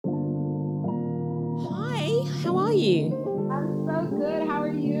How are you? I'm so good. How are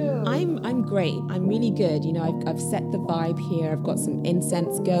you? I'm great. I'm really good. I've set the vibe here. I've got some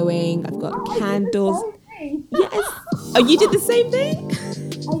incense going. I've got Oh, I did the candles. same thing. Yes. Oh, you did the same thing?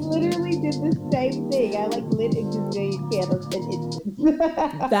 I literally did the same thing. I like lit a gazillion candles and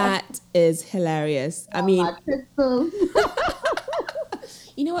incense. That is hilarious. I My mean, crystals.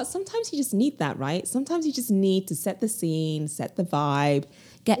 you know what? Sometimes you just need that, right? Sometimes you just need to set the scene, set the vibe,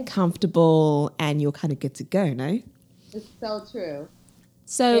 get comfortable, and you're kind of good to go, no? It's so true.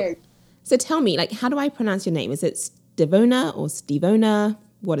 So, Very. so tell me, like, how do I pronounce your name? Is it Stevona or Stevona?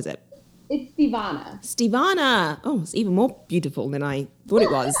 What is it? It's Stevana. Stevana. Oh, it's even more beautiful than I thought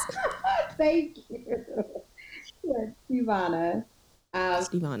it was. Thank you. Yes, Stevana. Um,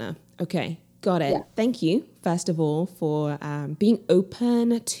 Stevana. Okay, got yeah. it. Thank you, first of all, for being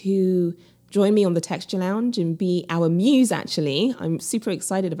open to join me on the Texture Lounge and be our muse, actually. I'm super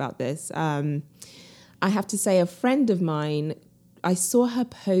excited about this. I have to say, a friend of mine, I saw her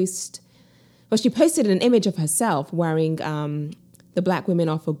post, well, she posted an image of herself wearing the Black Women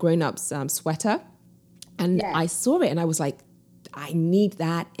Are for Grown-Ups sweater. And Yeah. I saw it and I was like, I need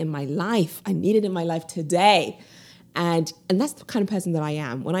that in my life. I need it in my life today. And that's the kind of person that I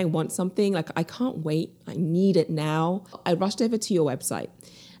am. When I want something, like I can't wait. I need it now. I rushed over to your website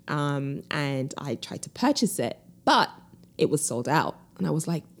and I tried to purchase it, but it was sold out. And I was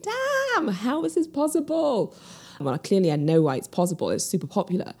like, damn, how is this possible? Well, clearly I know why it's possible. It's super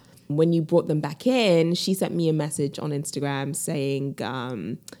popular. When you brought them back in, she sent me a message on Instagram saying,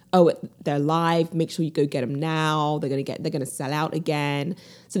 "Oh, they're live. Make sure you go get them now. They're gonna sell out again."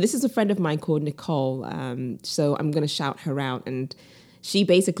 So this is a friend of mine called Nicole. So I'm gonna shout her out, and she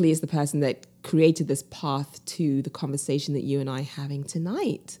basically is the person that created this path to the conversation that you and I are having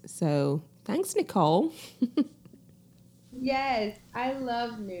tonight. So thanks, Nicole. Yes. I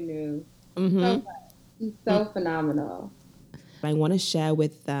love Nunu so much. She's so phenomenal. I want to share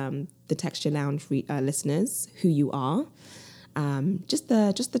with the Texture Lounge listeners who you are. Just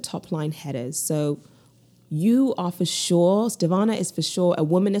the top line headers. So you are for sure, Stevana is for sure a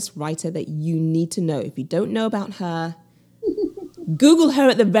womanist writer that you need to know. If you don't know about her, Google her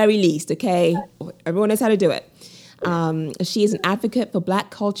at the very least, okay? Everyone knows how to do it. She is an advocate for Black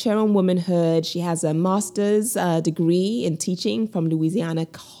culture and womanhood. She has a master's degree in teaching from Louisiana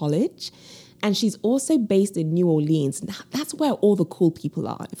College. And she's also based in New Orleans. That's where all the cool people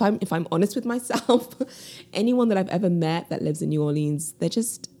are. If I'm honest with myself, anyone that I've ever met that lives in New Orleans, they're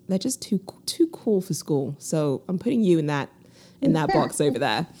just too cool for school. So I'm putting you in that box over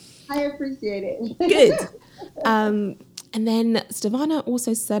there. I appreciate it. Good. And then Stevana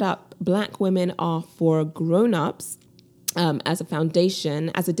also set up Black Women Are for Grown-Ups as a foundation,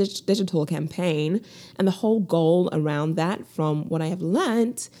 as a digital campaign. And the whole goal around that, from what I have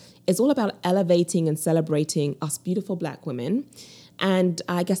learned, is all about elevating and celebrating us beautiful Black women. And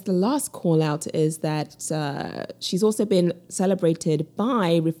I guess the last call out is that she's also been celebrated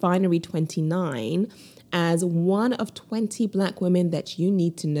by Refinery 29 as one of 20 Black women that you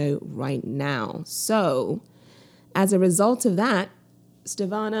need to know right now. So, as a result of that,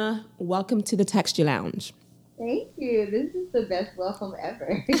 Stevana, welcome to the Texture Lounge. Thank you. This is the best welcome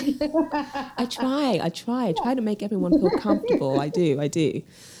ever. I try to make everyone feel comfortable. I do.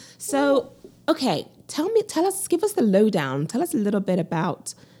 So, okay, tell us, give us the lowdown. Tell us a little bit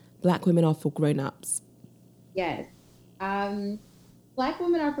about Black Women Are for Grown-Ups. Yes. Um, Black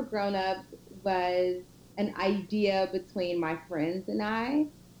Women Are for Grown-Ups was an idea between my friends and I.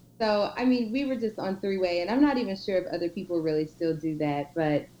 So, I mean, we were just on three-way, and I'm not even sure if other people really still do that,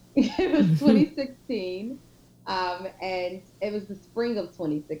 but it was 2016, and it was the spring of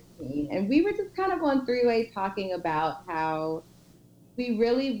 2016, and we were just kind of on three-way talking about how we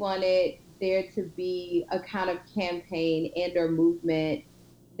really wanted there to be a kind of campaign and or movement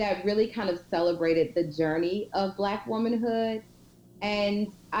that really kind of celebrated the journey of Black womanhood.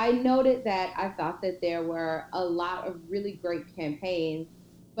 And I noted that I thought that there were a lot of really great campaigns,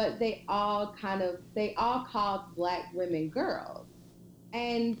 but they all called Black women girls.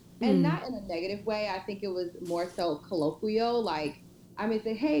 And not in a negative way. I think it was more so colloquial. Like I mean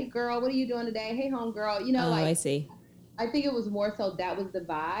say, hey girl, what are you doing today? Hey home girl, Oh, I like see. I think it was more so that was the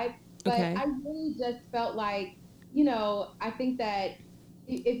vibe. But Okay. I really just felt like, I think that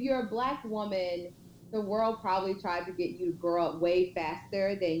if you're a Black woman, the world probably tried to get you to grow up way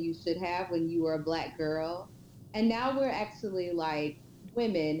faster than you should have when you were a Black girl. And now we're actually like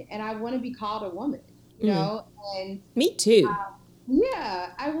women, and I want to be called a woman, And Me too.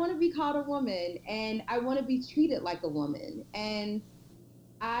 yeah, I want to be called a woman, and I want to be treated like a woman. And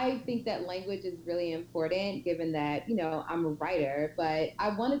I think that language is really important given that, I'm a writer, but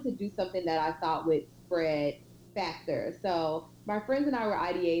I wanted to do something that I thought would spread factor. So my friends and I were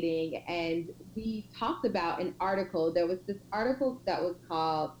ideating, and we talked about an article. There was this article that was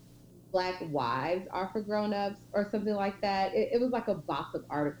called "Black Wives Are for Grown-ups" or something like that. It was like a gossip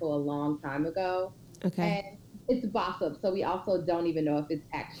article a long time ago, Okay. and it's gossip, so we also don't even know if it's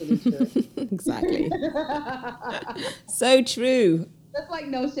actually true. Exactly. So true. That's like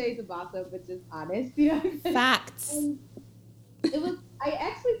no shades of gossip, but just honest, you know. Facts. And it was. I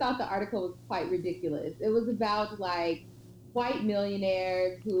actually thought the article was quite ridiculous. It was about like white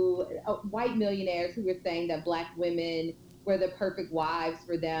millionaires who were saying that black women were the perfect wives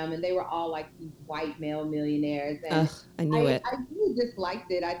for them, and they were all like these white male millionaires. And Ugh, I knew it. I really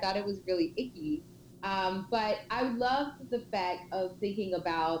disliked it. I thought it was really icky. But I loved the fact of thinking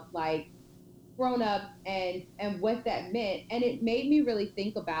about like grown ups and what that meant, and it made me really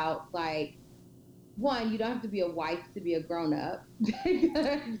think about like one, you don't have to be a wife to be a grown up.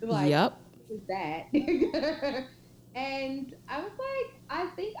 Like, Yep. what is that? And I was like, I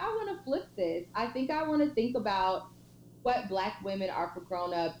think I want to flip this. I think I want to think about what black women are for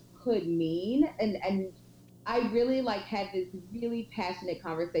grown ups could mean. And I really like had this really passionate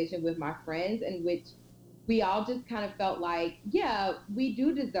conversation with my friends in which we all just kind of felt like, yeah, we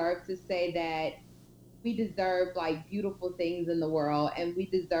do deserve to say that we deserve like beautiful things in the world, and we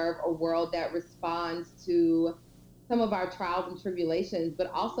deserve a world that responds to some of our trials and tribulations, but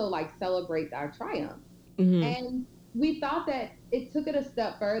also like celebrates our triumphs. Mm-hmm. And we thought that it took it a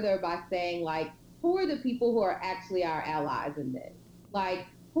step further by saying like, who are the people who are actually our allies in this? Like,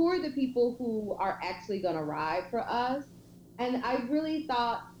 who are the people who are actually going to ride for us? And I really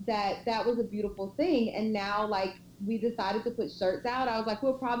thought that that was a beautiful thing. And now, like, we decided to put shirts out. I was like,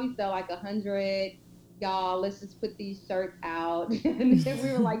 we'll probably sell like 100. Y'all, let's just put these shirts out. And then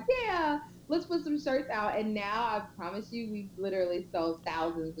we were like, yeah, let's put some shirts out. And now I promise you, we've literally sold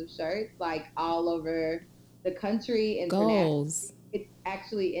thousands of shirts, like all over the country, internationally. Goals. It's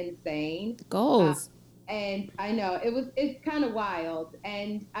actually insane. Uh, Goals. and I know it's kind of wild.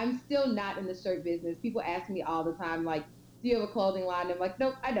 And I'm still not in the shirt business. People ask me all the time, like, do you have a clothing line? And I'm like,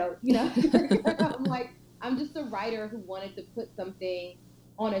 nope, I don't, you know. I'm like, I'm just a writer who wanted to put something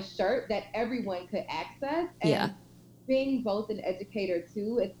on a shirt that everyone could access. Yeah. And being both an educator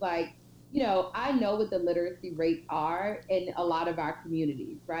too, it's like, you know, I know what the literacy rates are in a lot of our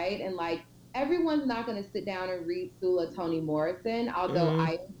communities, right? And like everyone's not going to sit down and read Sula Toni Morrison, although Mm.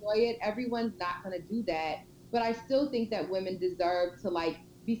 I enjoy it. Everyone's not going to do that. But I still think that women deserve to like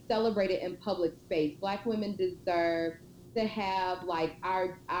be celebrated in public space. Black women deserve to have like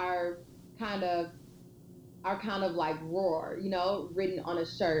kind of our kind of like roar, you know, written on a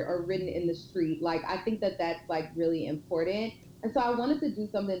shirt or written in the street. Like, I think that that's like really important. And so I wanted to do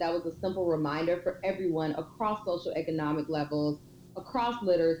something that was a simple reminder for everyone across social economic levels, across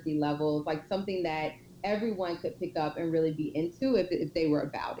literacy levels, like something that everyone could pick up and really be into if they were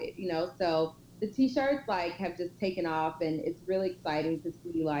about it, you know? So the t-shirts like have just taken off, and it's really exciting to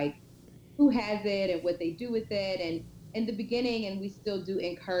see like who has it and what they do with it. And in the beginning, and we still do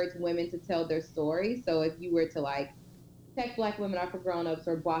encourage women to tell their story. So if you were to like check Black Women Are for Grown-ups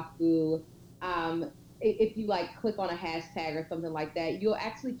or Bwafu, if you like click on a hashtag or something like that, you'll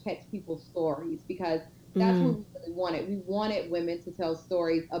actually catch people's stories, because that's what Mm. we really wanted. We wanted women to tell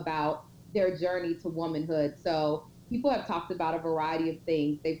stories about their journey to womanhood. So people have talked about a variety of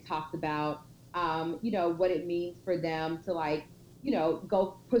things. They've talked about, you know, what it means for them to like, you know,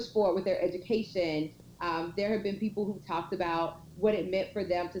 go push forward with their education. There have been people who talked about what it meant for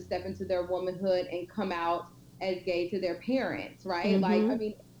them to step into their womanhood and come out as gay to their parents, right? Like, I Mm-hmm.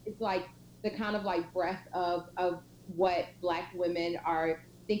 mean, it's like the kind of like breadth of what Black women are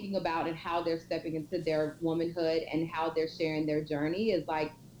thinking about and how they're stepping into their womanhood and how they're sharing their journey is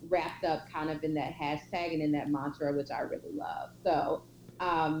like wrapped up kind of in that hashtag and in that mantra, which I really love. So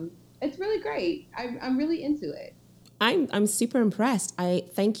it's really great. I'm really into it. I'm super impressed. I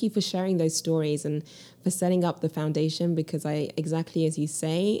thank you for sharing those stories and for setting up the foundation, because I, exactly as you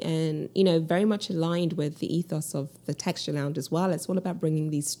say, and you know, very much aligned with the ethos of the Texture Lounge as well. It's all about bringing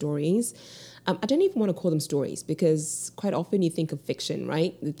these stories. I don't even want to call them stories, because quite often you think of fiction,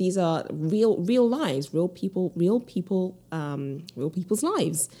 right? These are real lives, real people's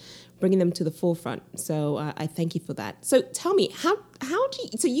lives, bringing them to the forefront. So I thank you for that. So tell me, how do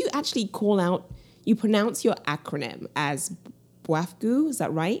you, so you actually call out, you pronounce your acronym as BWAFGU, is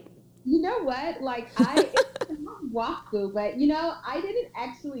that right? You know what? Like it's not Wafu, but you know, I didn't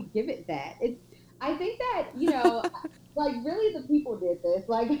actually give it that. I think that, you know, like really the people did this.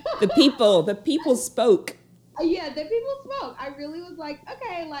 Like, The people spoke. yeah, the people spoke. I really was like,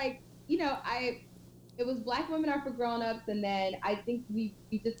 okay, like, you know, it was Black Women Are for Grown-ups, and then I think we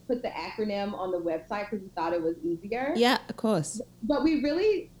just put the acronym on the website because we thought it was easier. Yeah, of course. But we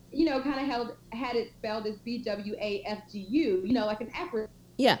really, kind of had it spelled as BWAFGU, like an acronym.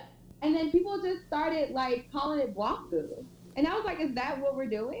 Yeah. And then people just started like calling it Bwaku. And I was like, is that what we're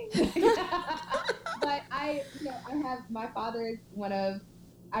doing? But I have my father is one of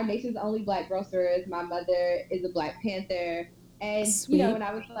our nation's only Black grocers. My mother is a Black Panther. And, Sweet. when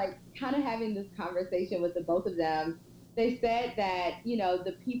I was like kind of having this conversation with the both of them, they said that,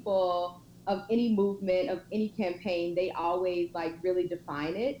 the people of any movement, of any campaign, they always like really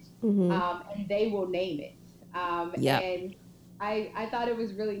define it, and they will name it. Yeah. And I thought it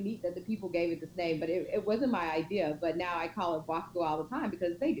was really neat that the people gave it this name, but it wasn't my idea. But now I call it Bosco all the time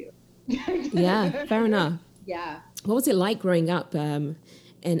because they do. Yeah, fair enough. Yeah. What was it like growing up in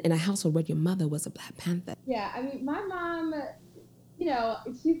a household where your mother was a Black Panther? Yeah, I mean, my mom,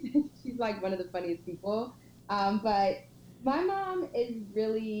 she's she's like one of the funniest people. But my mom is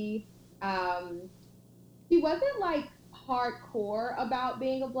really, she wasn't like hardcore about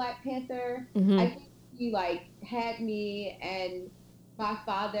being a Black Panther. I think she like had me, and my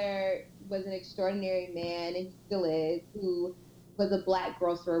father was an extraordinary man, and he still is, who was a Black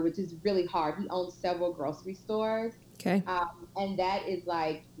grocer, which is really hard. He owns several grocery stores. Okay. And that is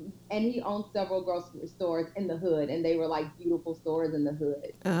like, and he owns several grocery stores in the hood, and they were like beautiful stores in the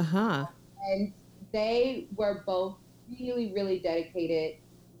hood. Uh-huh. And they were both really, really dedicated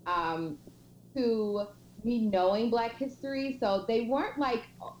to me knowing Black history. So they weren't like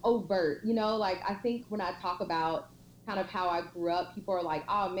overt, like I think when I talk about kind of how I grew up, people are like,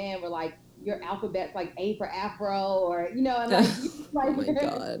 oh man, we're like, your alphabet's like A for Afro, or, and like, Oh my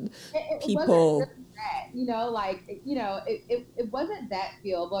God. it wasn't People. really that, like, it wasn't that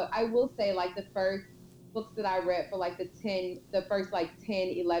feel, but I will say like the first books that I read for like the first like 10,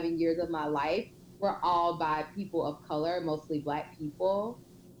 11 years of my life were all by people of color, mostly Black people.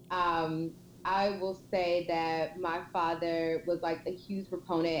 I will say that my father was like a huge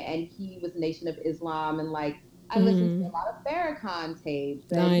proponent, and he was Nation of Islam, and like I listened to a lot of Farrakhan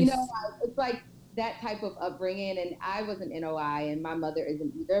tapes, and Nice. it's like that type of upbringing. And I wasn't NOI, and my mother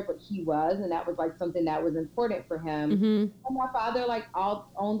isn't either, but he was, and that was like something that was important for him. And my father like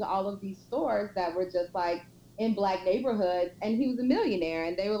owned all of these stores that were just like in Black neighborhoods, and he was a millionaire,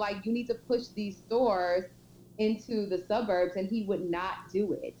 and they were like, you need to push these stores into the suburbs, and he would not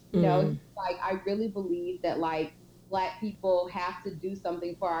do it. Like, I really believe that like Black people have to do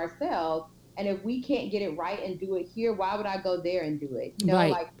something for ourselves, and if we can't get it right and do it here, why would I go there and do it? Right.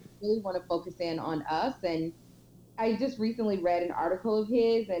 Like, I really want to focus in on us. And I just recently read an article of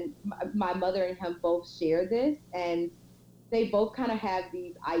his, and my mother and him both share this, and they both kind of have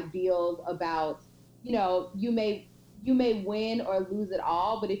these ideals about, you may win or lose it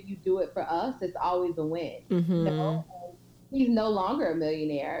all, but if you do it for us, it's always a win. And he's no longer a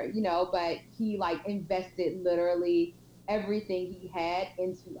millionaire, but he like invested literally everything he had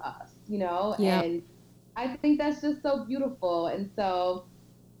into us, Yeah. and I think that's just so beautiful. And so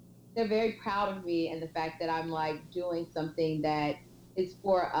they're very proud of me and the fact that I'm like doing something that is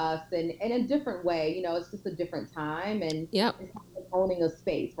for us, and in a different way. It's just a different time, and Yep. it's not like owning a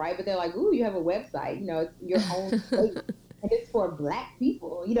space, right? But they're like, ooh, you have a website, it's your own space, and it's for Black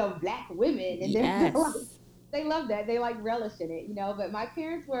people, Black women, and Yes. they're like, they love that, they like relish in it, But my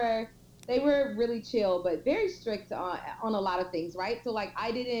parents they were really chill, but very strict on a lot of things, right? So like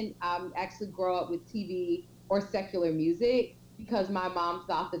I didn't actually grow up with TV or secular music, because my mom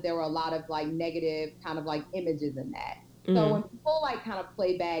thought that there were a lot of like negative kind of like images in that. So when people like kind of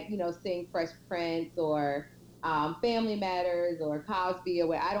play back, seeing Fresh Prince or Family Matters or Cosby, or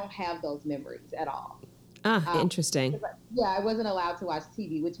where I don't have those memories at all. Interesting. Yeah, I wasn't allowed to watch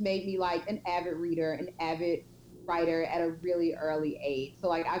TV, which made me like an avid reader, an avid writer at a really early age. So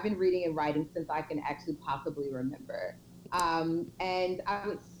like I've been reading and writing since I can actually possibly remember. And I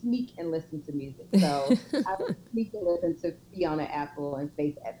would sneak and listen to music. So I would sneak and listen to Fiona Apple and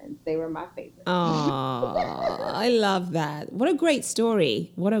Faith Evans. They were my favorites. Oh, I love that. What a great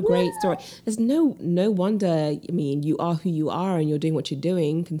story. What a great story. There's no wonder, I mean, you are who you are and you're doing what you're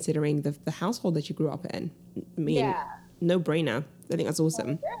doing, considering the household that you grew up in. I mean, no brainer. I think that's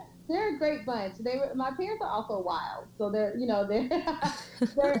awesome. They're a great bunch. My parents are also wild. So they're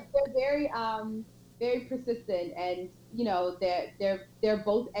they're very very persistent, and they're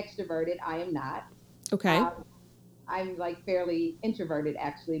both extroverted. I am not. Okay. I'm like fairly introverted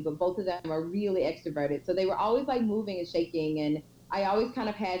actually, but both of them are really extroverted. So they were always like moving and shaking, and I always kind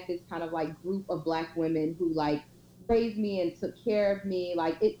of had this kind of like group of Black women who like raised me and took care of me.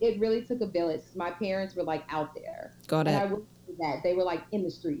 Like it really took a village. My parents were like out there. Got it. And I would say that they were like in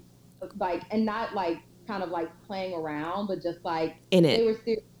the streets, like, and not like kind of like playing around, but just like In they it. were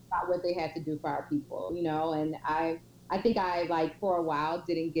serious about what they had to do for our people, you know. And I think I like for a while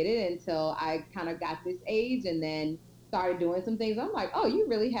didn't get it until I kind of got this age and then started doing some things. I'm like, oh, you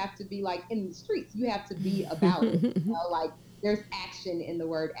really have to be like in the streets. You have to be about it. You know, like there's action in the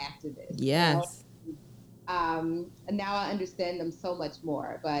word activist, you know. Yes. And now I understand them so much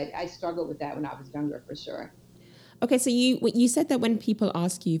more, but I struggled with that when I was younger for sure. Okay, so you said that when people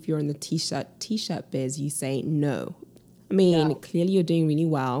ask you if you're in the t-shirt biz, you say no. I mean, No. clearly you're doing really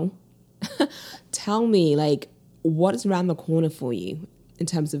well. Tell me, like, what is around the corner for you in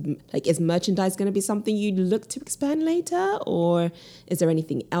terms of, like, is merchandise going to be something you look to expand later? Or is there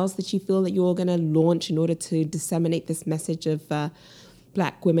anything else that you feel that you're going to launch in order to disseminate this message of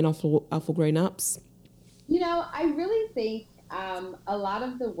Black women are for grown-ups? You know, I really think a lot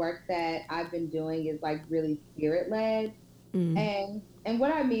of the work that I've been doing is like really spirit led. And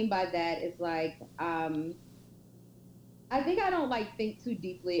what I mean by that is like I think I don't like think too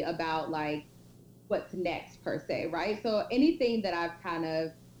deeply about like what's next per se, right? So anything that I've kind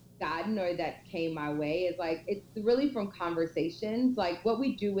of gotten or that came my way is like it's really from conversations, like what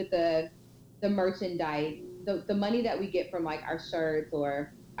we do with the merchandise, the money that we get from like our shirts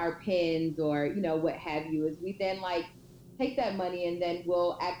or our pins or you know what have you, is we then like take that money and then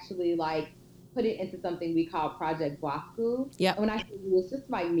we'll actually like put it into something we call Project Bosku. And Yep, when I say we, it's just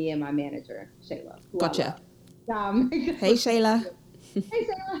like me and my manager, Shayla, who I gotcha. love. Hey, Shayla. Hey,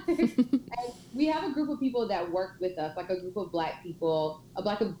 Sarah. And we have a group of people that work with us, like a group of Black people, a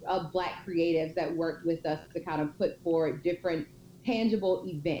Black creatives that work with us to kind of put forward different tangible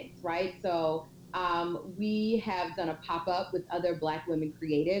events, right? So we have done a pop up with other Black women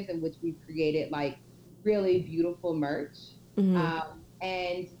creatives in which we've created like really beautiful merch.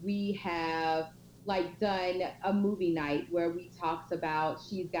 And we have like done a movie night where we talked about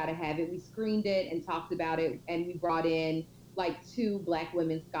She's Gotta Have It. We screened it and talked about it, and we brought in like two Black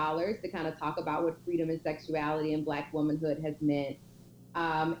women scholars to kind of talk about what freedom and sexuality and Black womanhood has meant.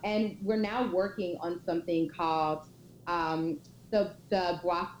 And we're now working on something called um, the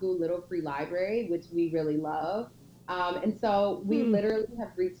Bwasku Little Free Library, which we really love. And so we literally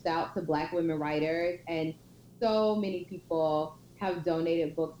have reached out to Black women writers, and so many people have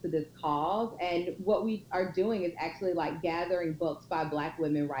donated books to this cause. And what we are doing is actually like gathering books by Black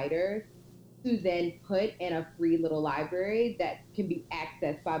women writers to then put in a free little library that can be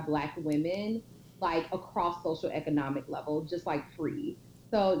accessed by Black women, like across social economic level, just like free.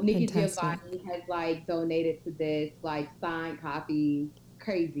 So Nikki Fantastic. Giovanni has like donated to this, like signed copies,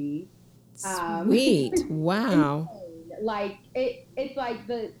 crazy. Sweet. Wow. Insane. Like it's like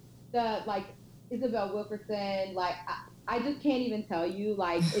the like Isabel Wilkerson, like I just can't even tell you,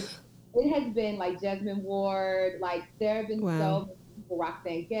 like it has been like Jasmine Ward, like there have been Wow. so many people,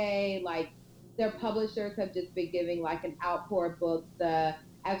 Roxanne Gay, like their publishers have just been giving like an outpour of books. The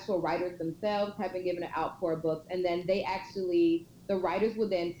actual writers themselves have been given an outpour of books, and then the writers will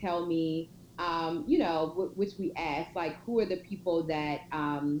then tell me, you know, which we ask, like, who are the people that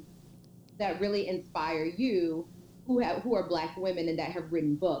really inspire you, who are Black women and that have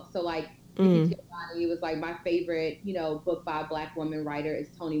written books. So like Nikki Giovanni was like my favorite, you know, book by a Black woman writer is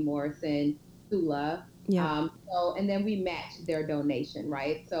Toni Morrison, Sula. Yeah. So and then we match their donation,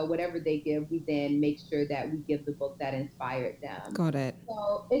 right? So whatever they give, we then make sure that we give the book that inspired them. Got it.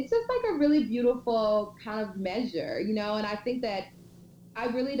 So it's just like a really beautiful kind of measure, you know, and I think that I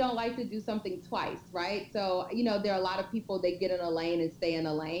really don't like to do something twice, right? So, you know, there are a lot of people, they get in a lane and stay in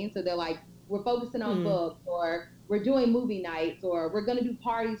a lane. So they're like, we're focusing on books, or we're doing movie nights, or we're going to do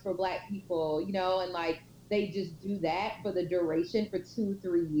parties for Black people, you know, and like they just do that for the duration for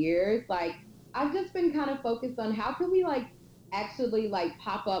 2-3 years. Like, I've just been kind of focused on how can we like actually like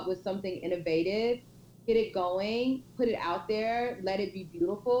pop up with something innovative, get it going, put it out there, let it be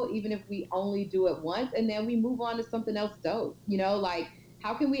beautiful, even if we only do it once, and then we move on to something else dope, you know, like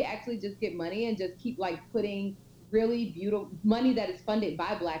how can we actually just get money and just keep like putting really beautiful money that is funded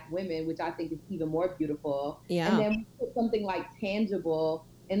by Black women, which I think is even more beautiful. And Yeah. then we put something like tangible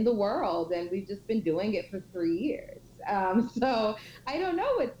in the world. And we've just been doing it for 3 years. So I don't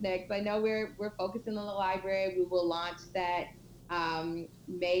know what's next. I know we're focusing on the library. We will launch that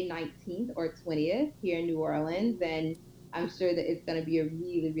May 19th or 20th here in New Orleans. And I'm sure that it's going to be a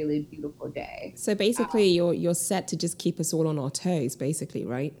really, really beautiful day. So basically, you're set to just keep us all on our toes, basically,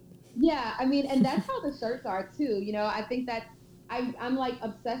 right? Yeah, I mean, and that's how the shirts are too. You know, I think that I'm like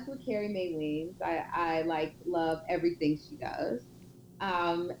obsessed with Carrie Mae Weems. I like love everything she does.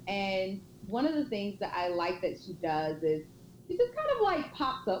 And one of the things that I like that she does is she just kind of like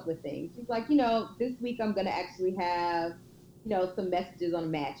pops up with things. She's like, you know, this week I'm gonna actually have, you know, some messages on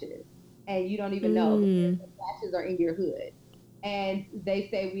matches. and you don't even know because the patches are in your hood. And they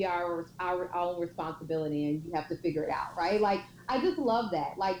say we are our own responsibility and you have to figure it out, right? Like, I just love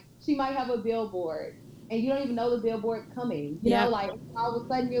that. Like, she might have a billboard and you don't even know the billboard's coming, Yep. like all of a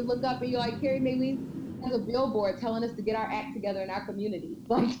sudden you look up and you're like, Carrie Maylene has a billboard telling us to get our act together in our community.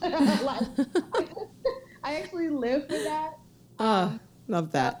 Like, like I actually live for that. Oh, Um, love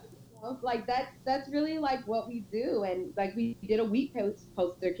so, that. like that's really like what we do, and like we did a wheat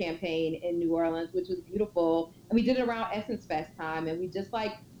poster campaign in New Orleans, which was beautiful, and we did it around Essence Fest time, and we just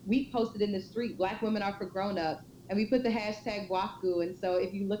like wheat posted in the street, Black women are for grown-ups, and we put the hashtag Bwaku, and so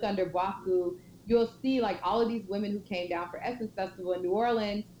if you look under Bwaku, you'll see like all of these women who came down for Essence Festival in New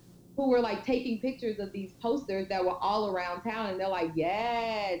Orleans who were like taking pictures of these posters that were all around town, and they're like,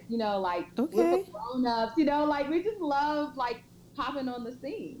 yes, like we're for Okay. grown-ups, like we just love like popping on the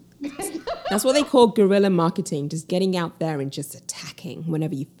scene. That's what they call guerrilla marketing, just getting out there and just attacking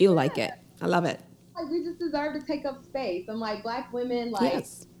whenever you feel like Yeah. it. I love it. Like we just deserve to take up space. I'm like, Black women, like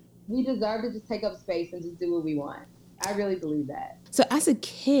Yes. we deserve to just take up space and just do what we want. I really believe that. So as a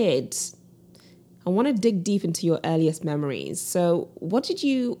kid, I want to dig deep into your earliest memories. So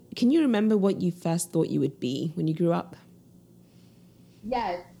can you remember what you first thought you would be when you grew up?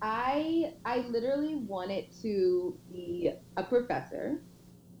 Yes, I literally wanted to be a professor.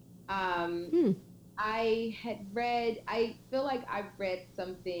 Um, I feel like I've read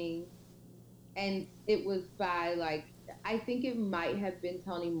something and it was by like, I think it might have been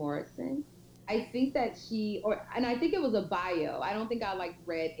Toni Morrison. I think that and I think it was a bio. I don't think I like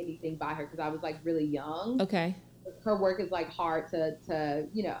read anything by her because I was like really young. Okay. Her work is like hard to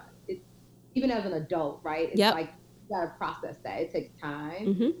it's even as an adult, right? It's Yep. like you gotta process that. It takes time.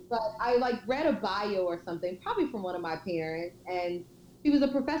 Mm-hmm. But I like read a bio or something, probably from one of my parents, and she was a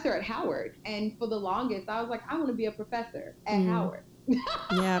professor at Howard. And for the longest, I was like, I want to be a professor at Howard.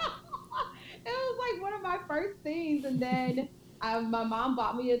 Yep. It was like one of my first things. And then my mom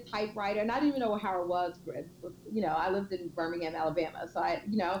bought me a typewriter, and I didn't even know what Howard was. I lived in Birmingham, Alabama. So I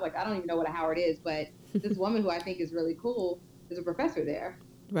was like, I don't even know what a Howard is. But this woman who I think is really cool is a professor there.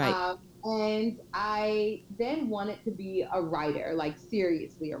 Right. And I then wanted to be a writer, like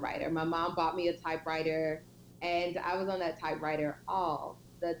seriously a writer. My mom bought me a typewriter, and I was on that typewriter all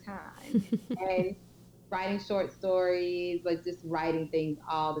the time. And writing short stories, like just writing things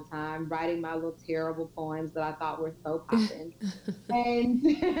all the time, writing my little terrible poems that I thought were so popping. And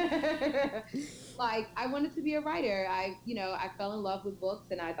like I wanted to be a writer. I fell in love with books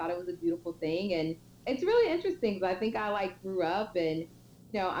and I thought it was a beautiful thing. And it's really interesting because I think I like grew up and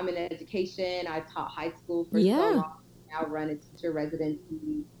I'm in education. I taught high school for so Yeah. long. Now run a teacher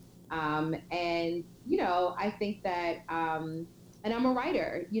residency. And I think that and I'm a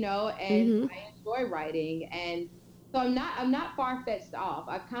writer, and Mm-hmm. I enjoy writing. And so I'm not far-fetched off.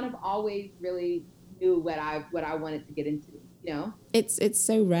 I've kind of always really knew what I wanted to get into. It's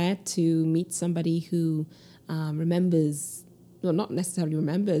so rare to meet somebody who remembers, well, not necessarily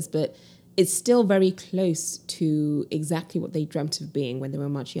remembers, but is still very close to exactly what they dreamt of being when they were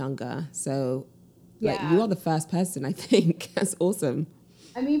much younger. So, like, you Yeah. are the first person, I think. That's awesome.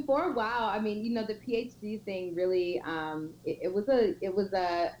 I mean, for a while, I mean, the PhD thing really, and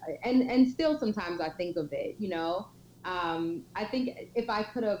still sometimes I think of it. I think if I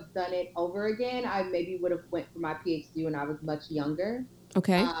could have done it over again, I maybe would have went for my PhD when I was much younger.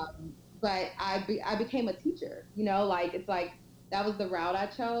 Okay. But I became a teacher, like it's like that was the route I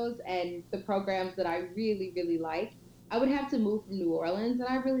chose, and the programs that I really, really like, I would have to move from New Orleans, and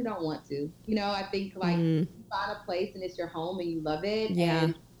I really don't want to. I think like you find a place and it's your home and you love it, Yeah.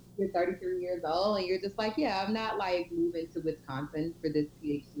 and you're 33 years old and you're just like, yeah, I'm not like moving to Wisconsin for this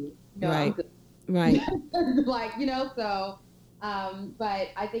PhD. I'm Right. good. Right. Like, so but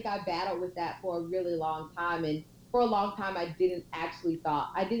I think I battled with that for a really long time. And for a long time I didn't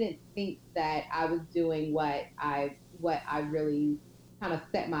think that I was doing what I really kind of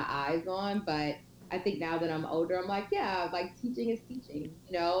set my eyes on. But I think now that I'm older, I'm like, yeah, like teaching is teaching,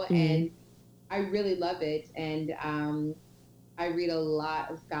 and I really love it. And I read a lot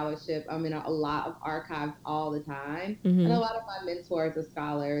of scholarship. I'm in a lot of archives all the time. And a lot of my mentors are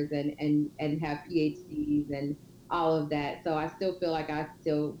scholars and have PhDs and all of that. So I still feel like I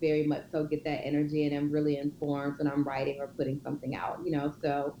still very much so get that energy and am really informed when I'm writing or putting something out.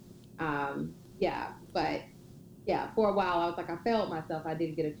 So yeah, but yeah, for a while I was like, I failed myself. I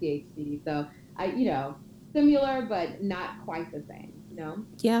didn't get a PhD. So similar, but not quite the same.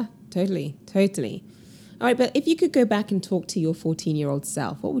 Yeah, totally. Totally. All right, but if you could go back and talk to your 14-year-old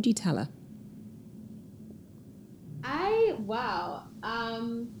self, what would you tell her? Wow.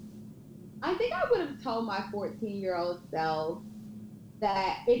 I think I would have told my 14-year-old self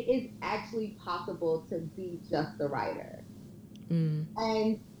that it is actually possible to be just a writer. Mm.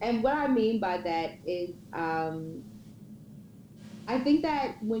 And what I mean by that is, I think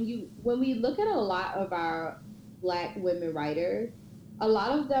that when we look at a lot of our Black women writers, a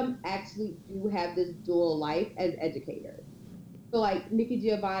lot of them actually do have this dual life as educators. So like Nikki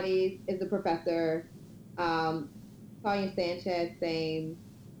Giovanni is a professor, um, Tanya Sanchez, same,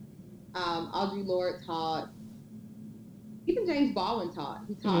 Audre Lorde taught, even James Baldwin taught.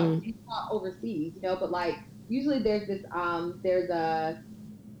 Mm. He taught overseas, you know, but like usually there's this there's a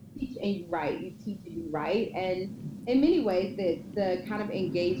teach and you write, you teach and you write. And in many ways, the kind of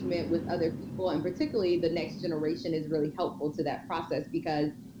engagement with other people, and particularly the next generation, is really helpful to that process because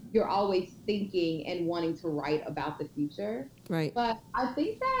you're always thinking and wanting to write about the future. Right. But I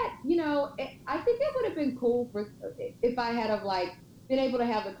think that, I think it would have been cool for if I had of like been able to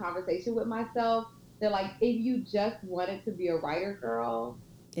have the conversation with myself that like if you just wanted to be a writer girl,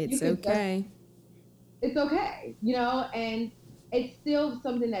 you It's could just okay. it's okay, and it's still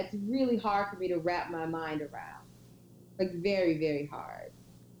something that's really hard for me to wrap my mind around, like very, very hard.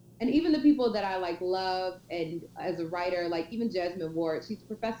 And even the people that I like love and as a writer, like even Jasmine Ward, she's a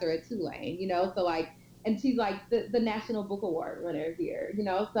professor at Tulane, so like, and she's like the National Book Award winner here,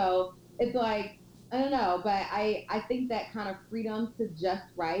 so it's like, I don't know, but I think that kind of freedom to just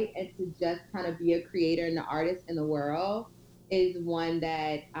write and to just kind of be a creator and an artist in the world is one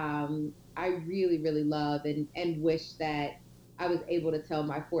that I really, really love and wish that I was able to tell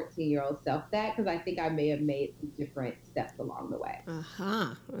my 14-year-old self that because I think I may have made some different steps along the way.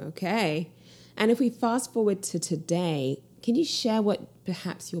 Aha. Okay. And if we fast forward to today, can you share what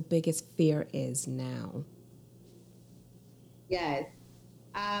perhaps your biggest fear is now? Yes.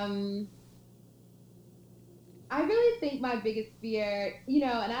 Um, I really think my biggest fear, and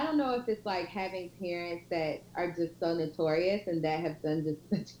I don't know if it's like having parents that are just so notorious and that have done just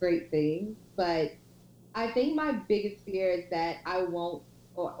such great things, but I think my biggest fear is that I won't,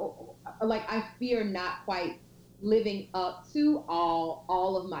 or like I fear not quite living up to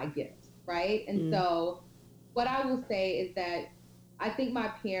all of my gifts, right? And Mm. so what I will say is that I think my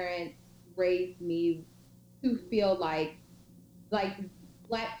parents raised me to feel like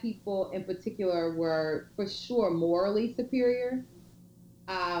Black people in particular were for sure morally superior.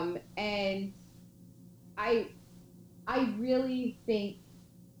 And I I really think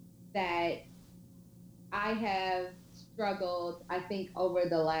that I have struggled, I think, over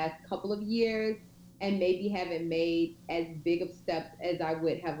the last couple of years and maybe haven't made as big of steps as I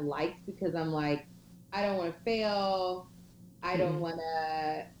would have liked because I'm like, I don't want to fail. I don't Mm. want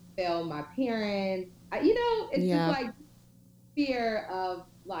to fail my parents. It's just Yeah. like fear of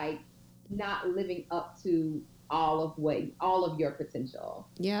like not living up to all of your potential,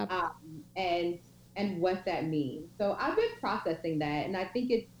 Yeah. and what that means. So I've been processing that, and I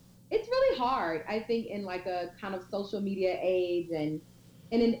think it's really hard. I think in like a kind of social media age and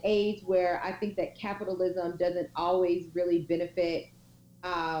in an age where I think that capitalism doesn't always really benefit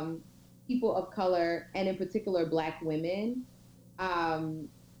um, people of color and in particular Black women. Um,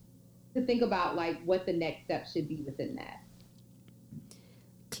 to think about like what the next step should be within that.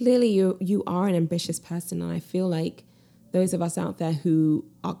 Clearly you are an ambitious person, and I feel like those of us out there who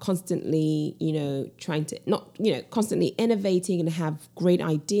are constantly, trying to not, constantly innovating and have great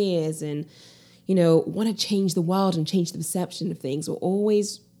ideas and, want to change the world and change the perception of things, are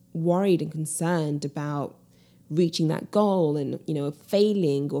always worried and concerned about reaching that goal and,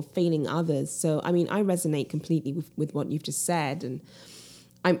 failing or failing others. So, I mean, I resonate completely with what you've just said. And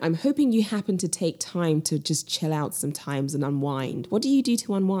I'm hoping you happen to take time to just chill out sometimes and unwind. What do you do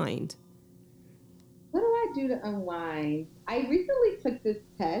to unwind? What do I do to unwind? I recently took this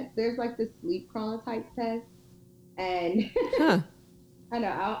test. There's like this sleep chronotype test, and Huh. I know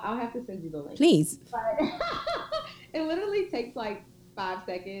I'll have to send you the link. Please. But it literally takes like 5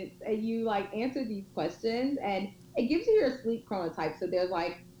 seconds, and you like answer these questions, and it gives you your sleep chronotype. So there's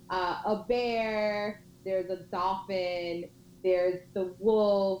like a bear, there's a dolphin, there's the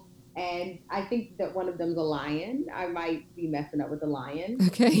wolf, and I think that one of them's a lion. I might be messing up with the lion,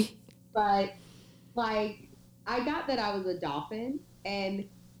 Okay. but like I got that I was a dolphin, and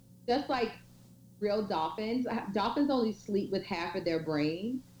just like real dolphins, dolphins only sleep with half of their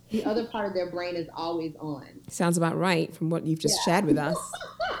brain. The other part of their brain is always on. Sounds about right from what you've just Yeah. shared with us.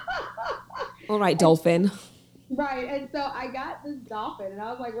 All right, And, dolphin. right. And so I got this dolphin, and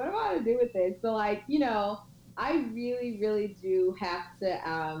I was like, what am I going to do with this? So, like, I really, really do have to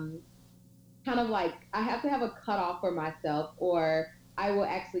kind of like I have to have a cutoff for myself or I will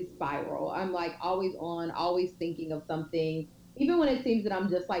actually spiral. I'm like always on, always thinking of something. even when it seems that I'm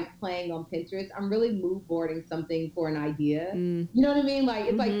just like playing on Pinterest, I'm really mood boarding something for an idea. You know what I mean? Like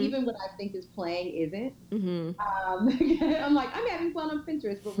it's like Mm-hmm. even what I think is playing isn't. Mm-hmm. I'm like I'm having fun on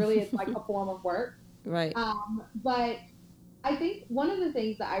Pinterest, but really it's like a form of work. Right. But I think one of the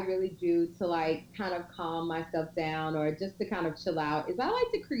things that I really do to like kind of calm myself down or just to kind of chill out is I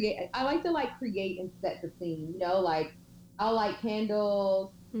like to like create and set the scene, you know, like I'll light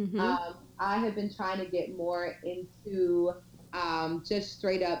candles. Mm-hmm. I have been trying to get more into just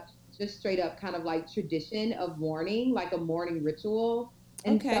straight up kind of like tradition of morning, like a morning ritual.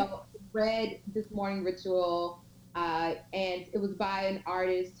 And so Okay. I read this morning ritual and it was by an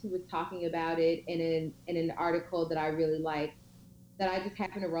artist who was talking about it in an article that I really like that I just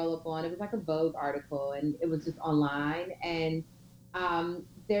happened to roll up on. It was like a Vogue article, and it was just online. And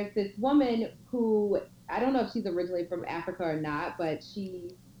there's this woman who I don't know if she's originally from Africa or not, but she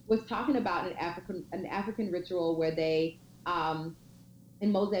was talking about an African ritual where they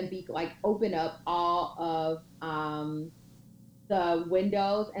in Mozambique like open up all of the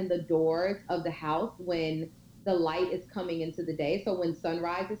windows and the doors of the house when the light is coming into the day. So when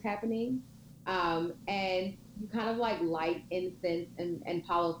sunrise is happening, and you kind of like light incense and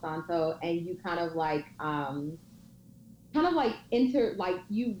Palo Santo, and you kind of like enter, like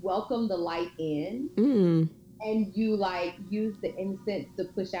you welcome the light in, Mm. and you like use the incense to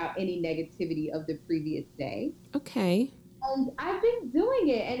push out any negativity of the previous day. Okay. And I've been doing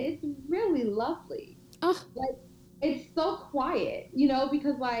it, and it's really lovely. Oh, Like it's so quiet, you know,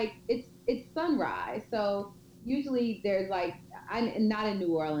 because like it's sunrise. So usually there's like I'm not in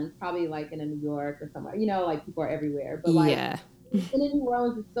New Orleans, probably like in a New York or somewhere, you know, like people are everywhere. But like yeah. in New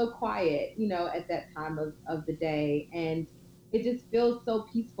Orleans, it's so quiet, you know, at that time of the day. And it just feels so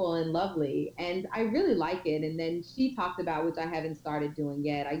peaceful and lovely. And I really like it. And then she talked about, which I haven't started doing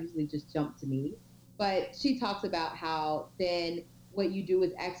yet, I usually just jump to me. But she talks about how then what you do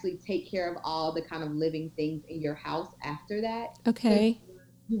is actually take care of all the kind of living things in your house after that. So Okay.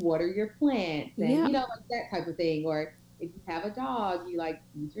 you water your plants and, Yeah. you know, like that type of thing. Or if you have a dog, you like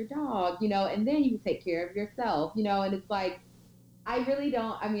feed your dog, you know, and then you take care of yourself, you know, and it's like, I really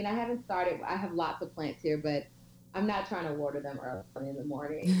don't. I mean, I haven't started. I have lots of plants here, but I'm not trying to water them early in the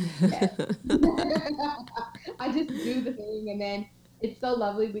morning yet. I just do the thing, and then it's so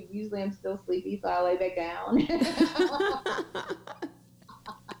lovely. But usually, I'm still sleepy, so I lay back down.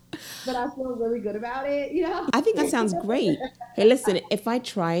 But I feel really good about it, you know. I think that sounds great. Hey, listen, if I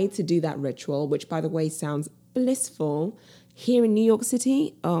try to do that ritual, which by the way sounds blissful, here in New York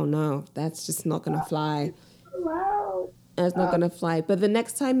City, oh no, that's just not going to fly. Wow. It's not going to fly. But the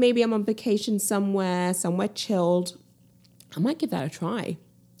next time maybe I'm on vacation somewhere, somewhere chilled, I might give that a try.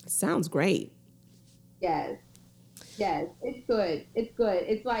 Sounds great. Yes, yes, it's good. It's good.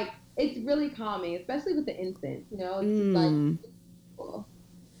 It's like it's really calming, especially with the incense. You know, it's just like cool.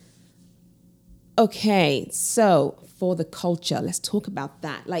 Okay, so for the culture, let's talk about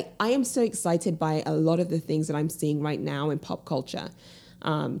that. Like, I am so excited by a lot of the things that I'm seeing right now in pop culture.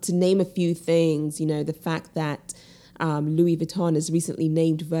 To name a few things, you know, the fact that Louis Vuitton has recently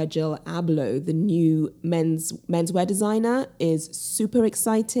named Virgil Abloh the new menswear designer is super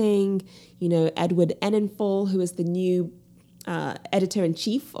exciting. You know, Edward Enninful, who is the new editor in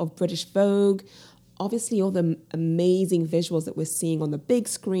chief of British Vogue. Obviously, all the amazing visuals that we're seeing on the big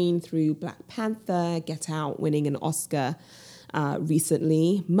screen through Black Panther, Get Out winning an Oscar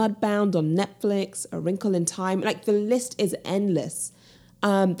recently, Mudbound on Netflix, A Wrinkle in Time. Like the list is endless.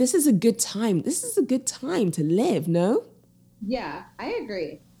 This is a good time. This is a good time to live, no? Yeah, I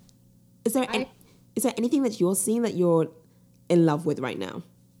agree. Is there, I is there anything that you're seeing that you're in love with right now?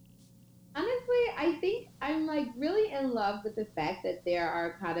 honestly, I think I'm like really in love with the fact that there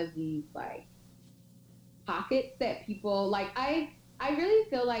are kind of these like pockets that people like. I really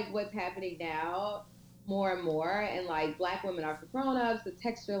feel like what's happening now more and more, and like Black women are for grown-ups, the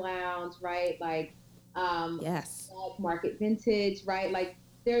Texture Lounge, right? Like Yes. Black Market Vintage, right? Like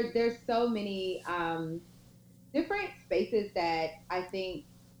there's so many different spaces that I think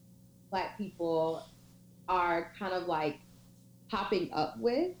Black people are kind of like popping up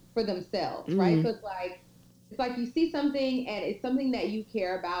with for themselves, right? So it's like you see something and it's something that you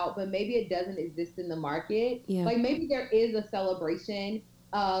care about, but maybe it doesn't exist in the market. Yeah. Like maybe there is a celebration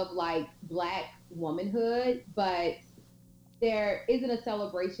of like Black womanhood, but there isn't a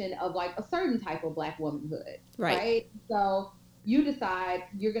celebration of like a certain type of Black womanhood, Right. right? So you decide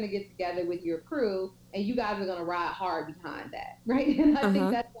you're going to get together with your crew and you guys are going to ride hard behind that, right? And I Uh think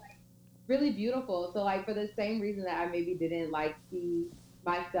huh. that's really beautiful. So like for the same reason that I maybe didn't like see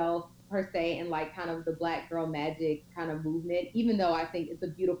myself per se in like kind of the Black girl magic kind of movement, even though I think it's a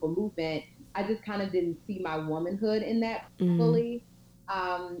beautiful movement, I just kind of didn't see my womanhood in that Mm. fully.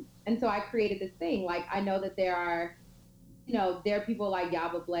 And so I created this thing. Like, I know that there are people like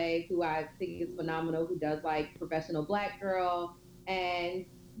Yaba Blay, who I think is phenomenal, who does like professional Black girl. And,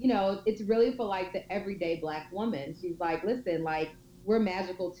 it's really for like the everyday Black woman. She's like, listen, like, we're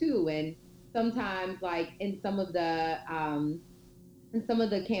magical too. And sometimes, like, in some of the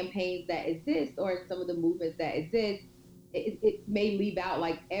campaigns that exist, or in some of the movements that exist, it may leave out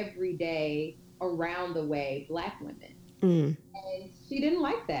like every day around the way Black women. Mm. And she didn't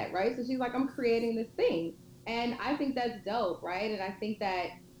like that, right? So she's like, I'm creating this thing. And I think that's dope, right? And I think that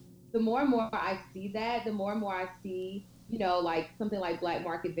the more and more I see that, the more and more I see, like something like Black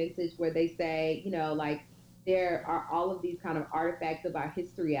Market Vintage, where they say, like, there are all of these kind of artifacts of our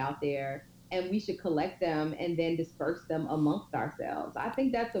history out there, and we should collect them and then disperse them amongst ourselves. I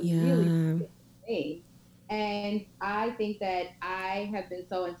think that's a really Yeah. good thing. And I think that I have been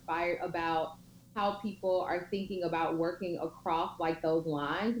so inspired about how people are thinking about working across like those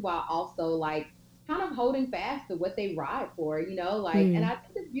lines, while also like kind of holding fast to what they ride for, like, and Mm. I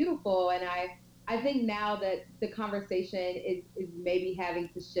think it's beautiful. And I think now that the conversation is maybe having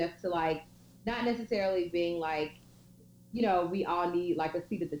to shift to like, not necessarily being like, we all need like a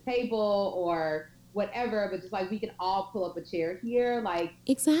seat at the table or whatever, but just like we can all pull up a chair here, like,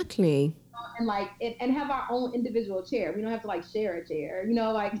 Exactly. and like and have our own individual chair. We don't have to like share a chair,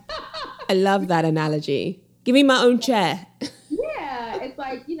 like. I love that analogy. Give me my own chair. Yeah, it's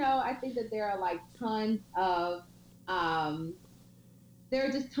like, I think that there are like um there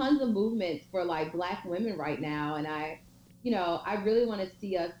are just tons of movements for like Black women right now. And I really want to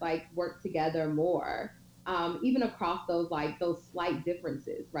see us like work together more, even across those slight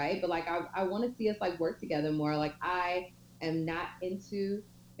differences, right? But like, I want to see us like work together more. Like, I am not into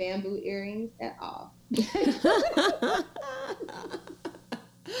bamboo earrings at all. but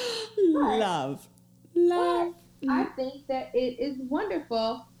Love. But Love. I think that it is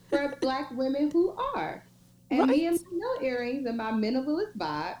wonderful for Black women who are. And me and Right? my no earrings and my minimalist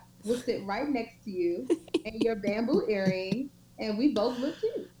vibe will sit right next to you and your bamboo earrings, and we both look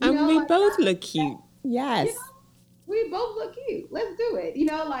cute. And we Like, both look cute. you know, Yes. we both look cute. Let's do it.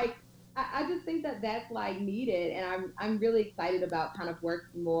 Like, I just think that that's like needed, and I'm really excited about kind of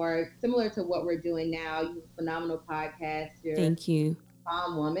working more similar to what we're doing now. You have a phenomenal podcast. You're Thank you.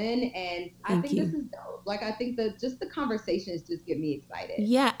 calm woman, and I Thank think this you. is dope. Like, I think that just the conversations just get me excited.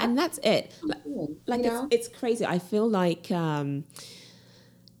 Yeah, I and think that's it. it's cool, Like it's crazy. I feel like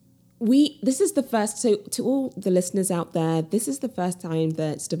we this is the first, so to all the listeners out there, this is the first time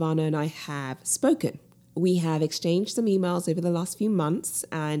that Stevona and I have spoken. We have exchanged some emails over the last few months,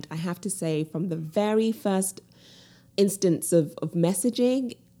 and I have to say, from the very first instance of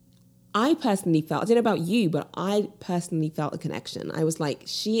messaging, I personally felt, I don't know about you, but I personally felt a connection. I was like,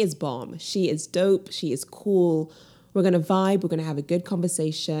 she is bomb. She is dope. She is cool. We're going to vibe. We're going to have a good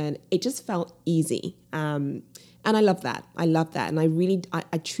conversation. It just felt easy. And I love that. I love that. And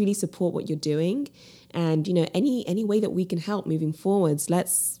I truly support what you're doing. And, any way that we can help moving forwards,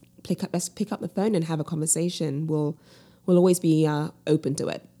 let's pick up the phone and have a conversation. We'll always be open to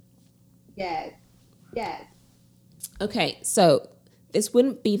it. Yes, yes. Okay, so this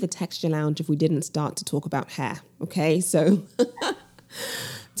wouldn't be the Texture Lounge if we didn't start to talk about hair. Okay, so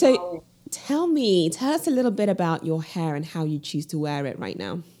tell us a little bit about your hair and how you choose to wear it right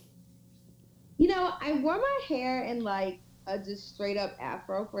now. I wore my hair in like a just straight up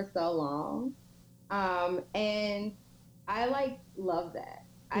afro for so long, and I like love that.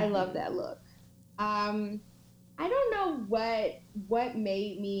 I love that look. I don't know what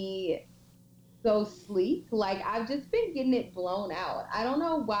made me go sleek. Like, I've just been getting it blown out. I don't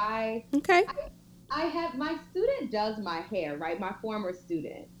know why. Okay. I have my student does my hair, right? My former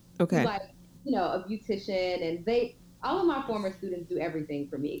student, who's Okay. like, a beautician, and all of my former students do everything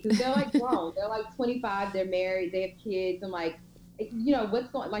for me because they're like grown. They're like 25, they're married, they have kids. I'm like, what's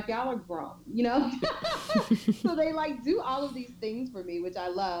going, like, y'all are grown. So they like do all of these things for me, which I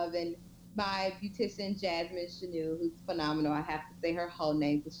love. And my beautician, Jasmine Chanu, who's phenomenal. I have to say her whole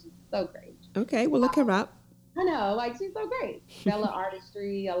name because she's so great. Okay, we'll look her up. I know, like, she's so great. Bella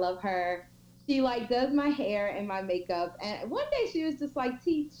Artistry, I love her. She like does my hair and my makeup. And one day she was just like,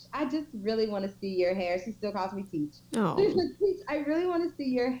 Teach, I just really want to see your hair. She still calls me Teach. Oh. She said, Teach, I really want to see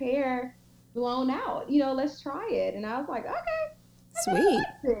your hair blown out. Let's try it. And I was like, okay. Sweet.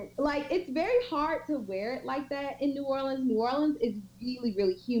 Like, it's very hard to wear it like that in New Orleans. New Orleans is really,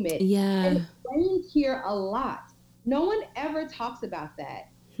 really humid. Yeah. And it rains here a lot. No one ever talks about that.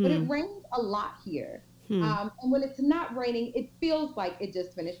 But it rains a lot here. And when it's not raining, it feels like it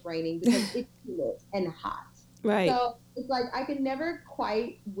just finished raining because it's humid and hot. Right. So it's like I can never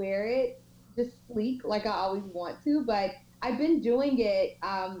quite wear it just sleek like I always want to, but I've been doing it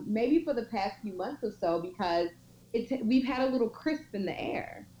maybe for the past few months or so because we've had a little crisp in the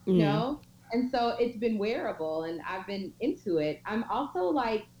air, you Mm. know? And so it's been wearable and I've been into it. I'm also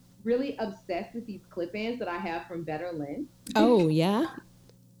like really obsessed with these clip-ins that I have from Better Lens. Oh, yeah.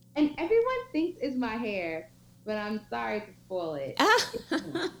 And everyone thinks it's my hair, but I'm sorry to spoil it.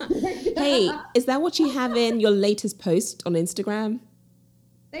 Hey, is that what you have in your latest post on Instagram?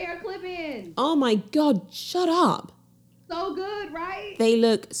 They are clip-ins. Oh my God, shut up. So good, right? They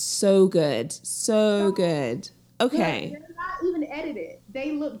look so good. So good. Good. Okay. They're not even edited.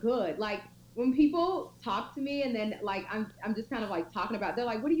 They look good. Like when people talk to me and then like I'm just kind of like talking about, they're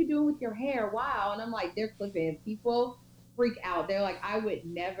like, what are you doing with your hair? Wow. And I'm like, they're clip-ins. People freak out. They're like, I would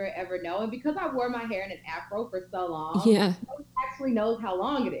never ever know. And because I wore my hair in an afro for so long, Yeah, no one actually knows how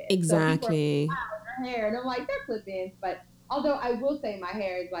long it is. So people are like, exactly. wow, your hair. And I'm like, they're clip-ins. But although I will say my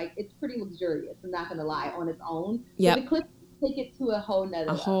hair is like, it's pretty luxurious. I'm not gonna lie on its own. But the Yep. clip take it to a whole nother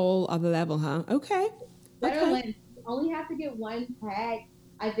A level. whole other level, huh? Okay. Better Okay. lens. You only have to get one tag.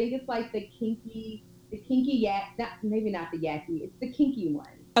 I think it's like the kinky yak. Not maybe not the yaki. It's the kinky one.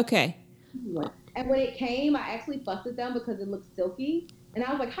 Okay. Kinky one. And when it came, I actually fussed at them because it looked silky, and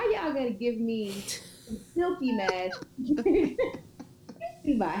I was like, "How y'all gonna give me some silky mess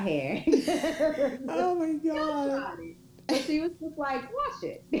in my hair?" Oh my Y'all God. tried it. But she was just like, "Wash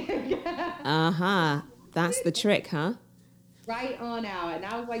it." Uh-huh. That's the trick, huh? Right on out, and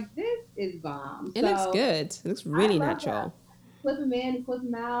I was like, "This is bomb." It looks So good. It looks I really love that. natural. Flip them in and flip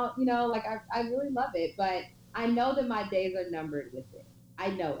them out. You know, like I really love it, but I know that my days are numbered with it. I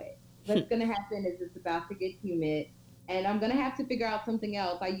know it. What's going to happen is it's about to get humid and I'm going to have to figure out something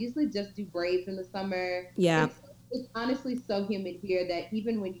else. I usually just do braids in the summer. Yeah. It's honestly so humid here that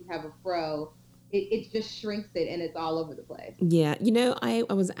even when you have a fro, it just shrinks it and it's all over the place. Yeah. You know, I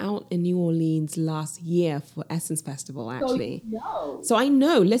was out in New Orleans last year for Essence Festival, So actually. you know. So I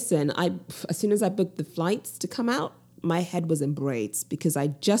know, listen, as soon as I booked the flights to come out, my head was in braids because I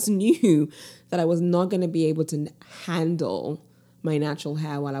just knew that I was not going to be able to handle my natural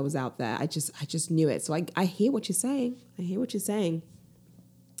hair while I was out there. I just knew it. So I hear what you're saying. I hear what you're saying.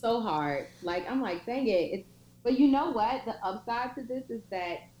 So hard. Like I'm like, dang it. But you know what? The upside to this is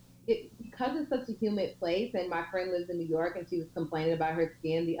that because it's such a humid place, and my friend lives in New York, and she was complaining about her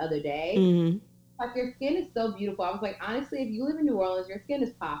skin the other day. Mm-hmm. Like your skin is so beautiful. I was like, honestly, if you live in New Orleans, your skin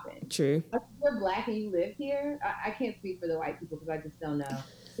is popping. True. Like, if you're black and you live here, I can't speak for the white people because I just don't know.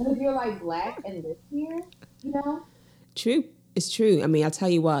 But if you're like black and live here, you know, True. It's true. I mean, I'll tell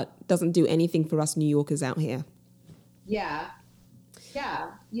you what, doesn't do anything for us New Yorkers out here. yeah, yeah,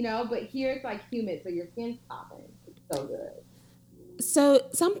 you know. But here it's like humid, so your skin's popping. It's so good. So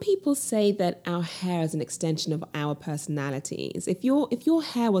some people say that our hair is an extension of our personalities. If your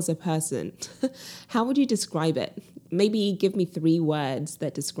hair was a person, how would you describe it? Maybe give me 3 words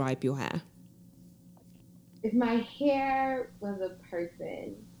that describe your hair. If my hair was a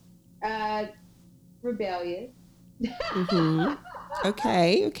person, uh, rebellious, Mm-hmm.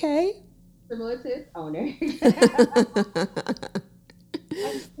 Okay, okay. similar to its owner.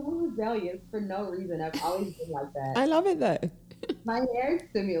 I'm so rebellious for no reason. I've always been like I that. love it though. My hair is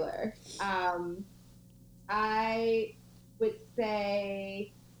similar. I would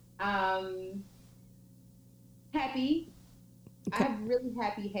say um, happy. I Okay. have really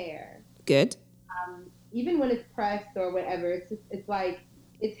happy hair. Good. Even when it's pressed or whatever, it's like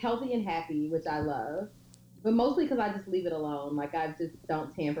it's healthy and happy, which I love. But mostly because I just leave it alone. Like I just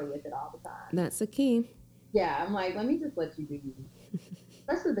don't tamper with it all the time. That's the key. Yeah, I'm like, let me just let you do you.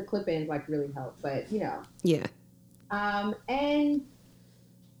 Especially the clip ins like really help. But you know. Yeah. And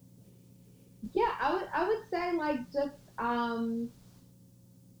yeah, I would say like just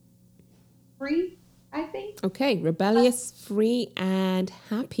free, I think. Okay. Rebellious, free, and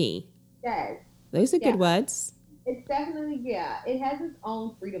happy. Yes. Those are Yeah. good words. It's definitely yeah. It has its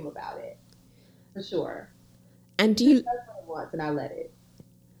own freedom about it. For sure. And It just does what it wants and I let it.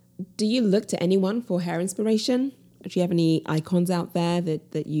 do you look to anyone for hair inspiration? Do you have any icons out there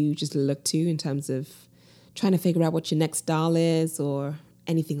that you just look to in terms of trying to figure out what your next style is or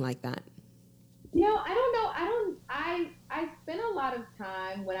anything like that? You know, I don't know. I spend a lot of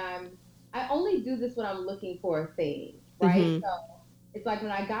time when I only do this when I'm looking for a thing, right? Mm-hmm. So it's like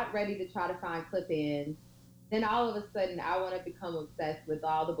when I got ready to try to find clip-ins, then all of a sudden I want to become obsessed with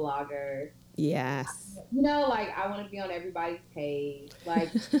all the bloggers. Yes. You know, like I want to be on everybody's page. Like,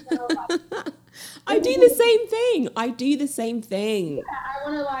 you know, I do the same thing. I do the same thing. I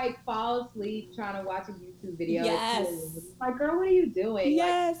want to like fall asleep trying to watch a YouTube video at 2 a.m. Yes. Like, girl, what are you doing? Like,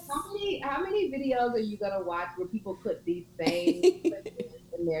 Yes. how many videos are you gonna watch where people put these same clips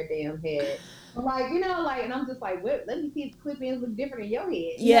in their damn head. I'm like, and I'm just like, what? Let me see if clip ins look different in your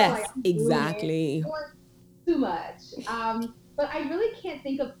head. Yes, I'm exactly. doing too much. But I really can't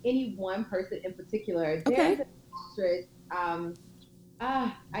think of any one person in particular. There's Okay. an actress.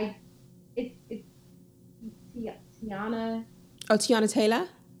 I it's Tiana. Oh, Tiana Taylor?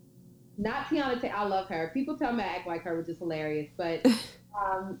 Not Tiana Taylor. I love her. People tell me I act like her, which is hilarious. But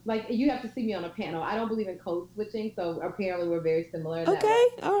like you have to see me on a panel. I don't believe in code switching, so apparently we're very similar in that way. Okay,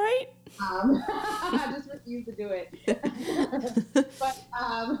 all right. I just refuse to do it. But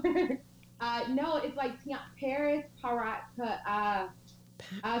no, it's like Paris Parata.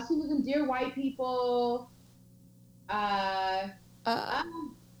 She was in Dear White People.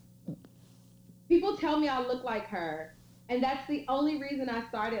 People tell me I look like her, and that's the only reason I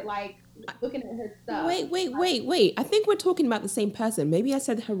started like looking at her stuff. Wait. I think we're talking about the same person. Maybe I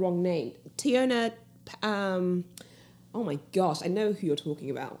said her wrong name. Tiona, oh my gosh, I know who you're talking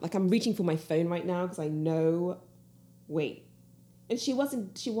about. Like I'm reaching for my phone right now because I know. Wait, and she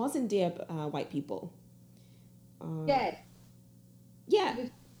wasn't Dear White People. Yes. Yeah. Are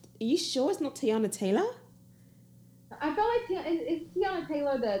you sure it's not Tiana Taylor? I feel like is Tiana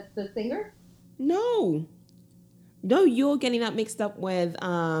Taylor the singer? No, you're getting that mixed up with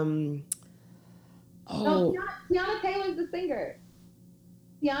No, Tiana Taylor's the singer.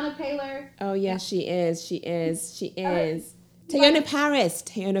 Tiana Taylor. Oh yeah, she is. Tiona Paris.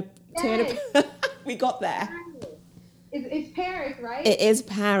 Tiona. We got there. It's Paris, right? It is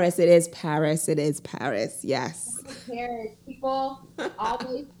Paris. Yes. Paris. People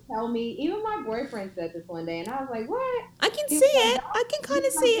always tell me. Even my boyfriend said this one day, and I was like, "What?" I can see it. I can kind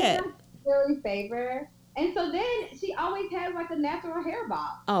of see it. Really favor. And so then she always has like a natural hair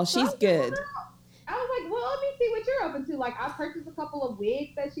bob. Oh, she's good. I was like, well, let me see what you're open to. Like, I purchased a couple of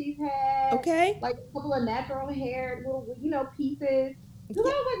wigs that she's had. Okay. Like a couple of natural hair, little, pieces. Because I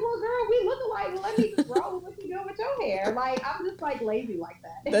was like, well, girl, we look alike. Well, let me just roll with what you doing with your hair. Like, I'm just like lazy like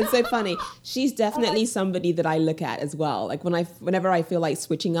that. That's so funny. She's definitely somebody that I look at as well. Like whenever I feel like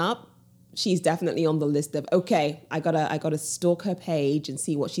switching up, she's definitely on the list of, okay, I gotta stalk her page and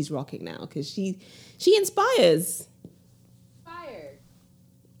see what she's rocking now because she inspires.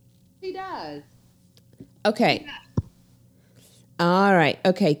 She does. Okay. All right.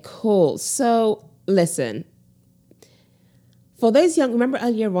 Okay, cool. So listen, for those remember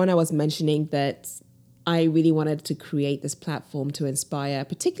earlier on I was mentioning that I really wanted to create this platform to inspire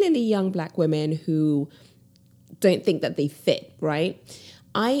particularly young Black women who don't think that they fit, right?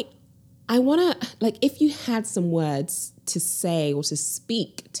 I want to, like, if you had some words to say or to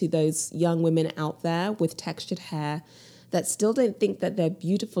speak to those young women out there with textured hair that still don't think that they're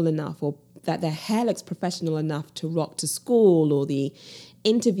beautiful enough or that their hair looks professional enough to rock to school or the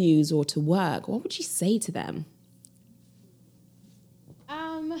interviews or to work, what would you say to them?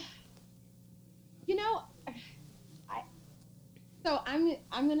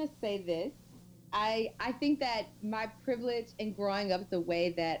 I'm gonna say this. I think that my privilege in growing up the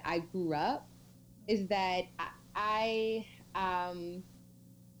way that I grew up is that I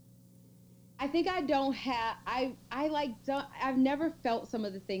think I don't have I've never felt some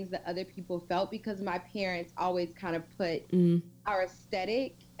of the things that other people felt because my parents always kind of put our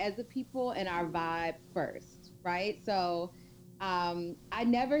aesthetic as a people and our vibe first, right? So I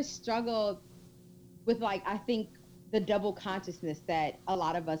never struggled with I think the double consciousness that a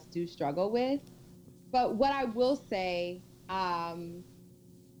lot of us do struggle with. But what I will say is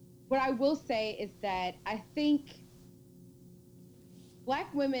that I think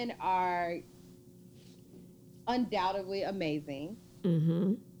Black women are undoubtedly amazing.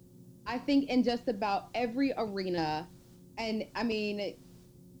 Mm-hmm. I think in just about every arena, and I mean,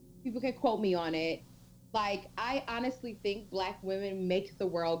 people can quote me on it. I honestly think Black women make the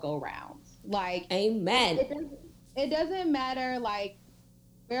world go round. Amen. It doesn't matter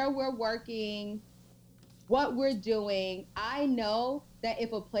where we're working, what we're doing. I know that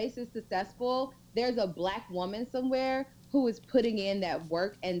if a place is successful, there's a Black woman somewhere who is putting in that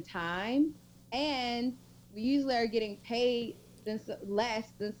work and time, and we usually are getting paid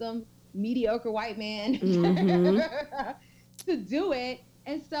less than some mediocre white man to do it.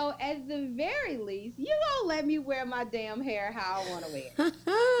 And so at the very least, you gonna let me wear my damn hair how I want to wear.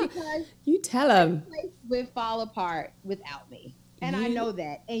 Because you tell them. place would fall apart without me. And I know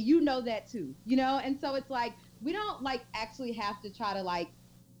that. And you know that too. And so it's we don't actually have to try to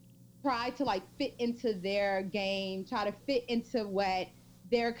fit into their game, try to fit into what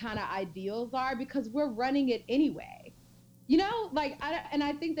their kind of ideals are because we're running it anyway. And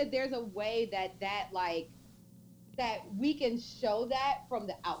I think that there's a way that we can show that from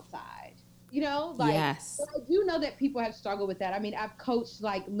the outside. Like, Yes. but I do know that people have struggled with that. I mean, I've coached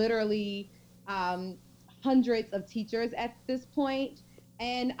like literally um, hundreds of teachers at this point,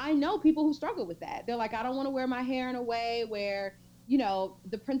 and I know people who struggle with that. They're like, I don't want to wear my hair in a way where,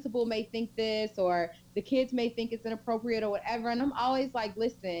 the principal may think this or the kids may think it's inappropriate or whatever. And I'm always like,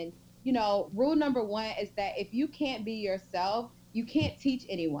 listen, rule number one is that if you can't be yourself, you can't teach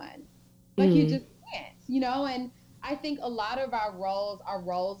anyone. Like you Mm, just can't. And I think a lot of our roles are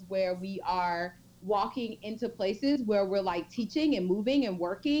roles where we are walking into places where we're like teaching and moving and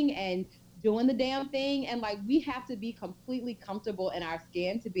working and doing the damn thing. And like we have to be completely comfortable in our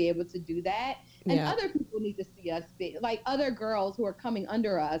skin to be able to do that. And yeah. other people need to see us like other girls who are coming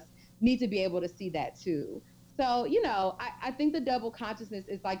under us need to be able to see that too. So, I think the double consciousness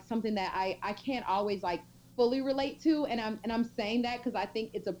is like something that I can't always like fully relate to. And I'm saying that because I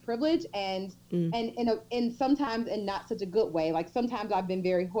think it's a privilege Mm, and sometimes in not such a good way. Like sometimes I've been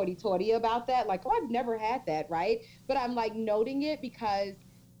very hoity-toity about that. Like, oh, I've never had that, right? But I'm like noting it because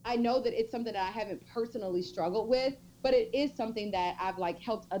I know that it's something that I haven't personally struggled with, but it is something that I've like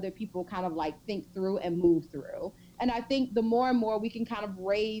helped other people kind of like think through and move through. And I think the more and more we can kind of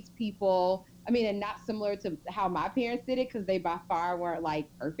raise people, I mean, and not similar to how my parents did it, because they by far weren't like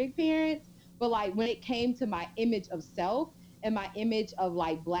perfect parents, but like when it came to my image of self and my image of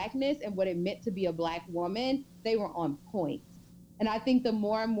like blackness and what it meant to be a black woman, they were on point. And I think the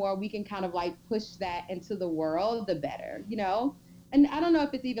more and more we can kind of like push that into the world, the better. And I don't know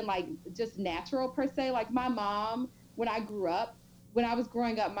if it's even like just natural per se. Like my mom, when I was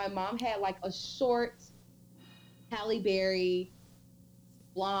growing up, my mom had like a short Halle Berry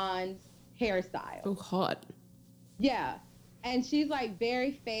blonde hairstyle. oh, hot. Yeah. And she's like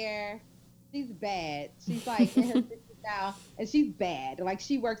very fair. She's bad. She's like in her 60s now and she's bad. Like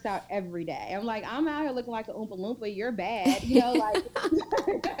she works out every day. I'm like, I'm out here looking like an Oompa Loompa. You're bad. Like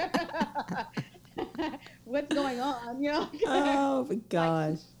what's going on? Oh my Like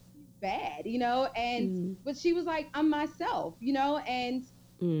gosh. she's bad. And Mm, but she was like, I'm myself. And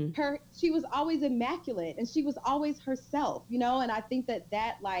mm, she was always immaculate and she was always herself. And I think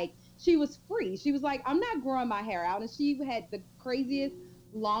that like she was free. She was like, I'm not growing my hair out. And she had the craziest,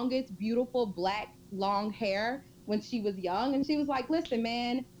 longest, beautiful black long hair when she was young. And she was like, listen,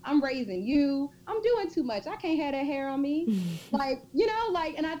 man, I'm raising you. I'm doing too much. I can't have that hair on me. Like,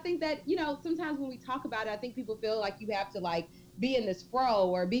 and I think that, sometimes when we talk about it, I think people feel like you have to like be in this fro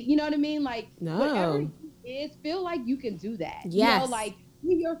or be, you know what I mean? Like whatever no. you is, feel like you can do that. Yes. Like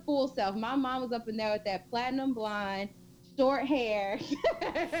be your full self. My mom was up in there with that platinum blonde, short hair,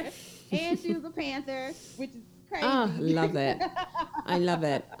 and she was a Panther, which is Ah, crazy. love it. I love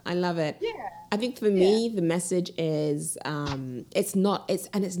it. I love it. Yeah, I think for yeah, me, the message is it's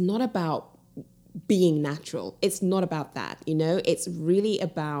not about being natural. It's not about that. It's really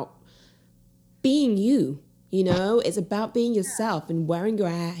about being you. It's about being yourself and wearing your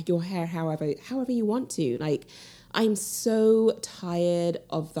hair however you want to. Like, I'm so tired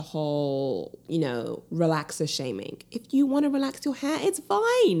of the whole, relaxer shaming. If you want to relax your hair, it's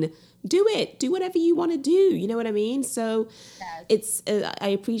fine. Do it. Do whatever you want to do. You know what I mean? So yes, I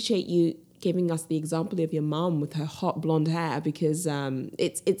appreciate you giving us the example of your mom with her hot blonde hair, because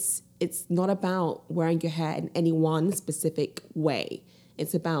it's not about wearing your hair in any one specific way.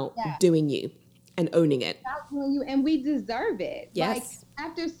 It's about yeah. doing you and owning it. Stop doing you, and we deserve it. Like Yes.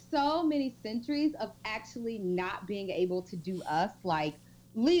 after so many centuries of actually not being able to do us, like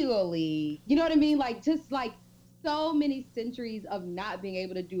legally, you know what I mean? Like just like so many centuries of not being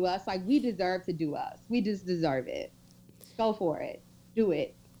able to do us, like we deserve to do us. We just deserve it. Go for it. Do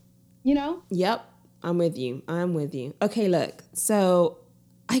it. You know? Yep. I'm with you. I'm with you. Okay, look. So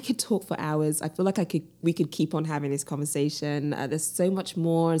I could talk for hours. I feel like we could keep on having this conversation. There's so much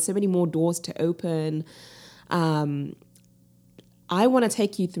more and so many more doors to open. Um, I want to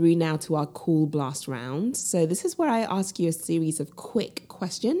take you through now to our cool blast round. So this is where I ask you a series of quick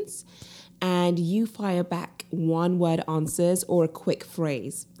questions and you fire back one word answers or a quick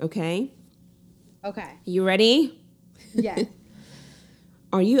phrase, okay? Okay. You ready? Yes.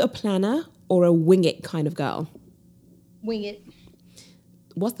 Are you a planner or a wing it kind of girl? Wing it.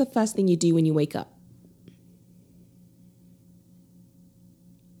 What's the first thing you do when you wake up?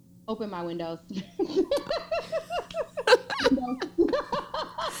 Open my windows.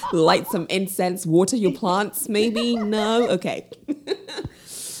 Light some incense, water your plants, maybe? No? Okay.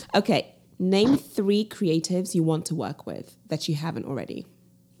 Okay. Name 3 creatives you want to work with that you haven't already.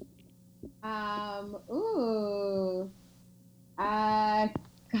 Ooh. Uh,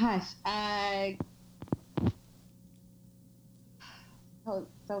 gosh.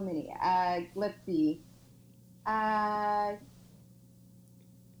 So many. Let's see. Uh,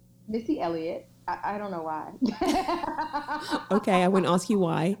 Missy Elliott. I don't know why. Okay, I won't ask you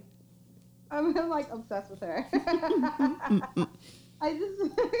why. I'm like obsessed with her. I just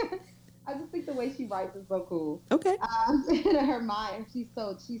I just think the way she writes is so cool. Okay. In her mind, she's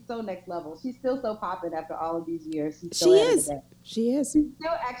so next level. She's still so popping after all of these years. She's still She ahead of the is. game. She is. She's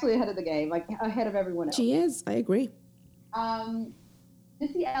still actually ahead of the game, like ahead of everyone else. She is. I agree. Um,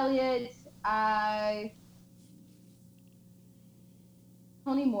 Missy Elliott,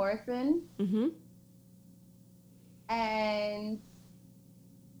 Toni Morrison, Mm-hmm. and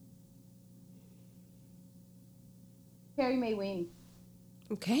Carrie Mae Weems.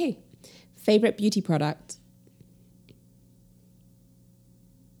 Okay. Favorite beauty product?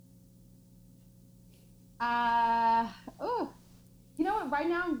 Oh, you know what? Right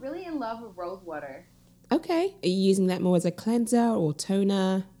now, I'm really in love with rose water. Okay. Are you using that more as a cleanser or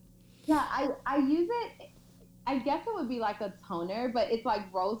toner? Yeah, I use it. I guess it would be like a toner, but it's like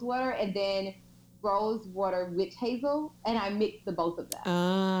rose water and then rose water witch hazel, and I mix the both of them.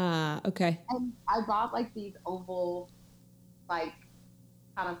 Ah, okay. And I bought like these oval, like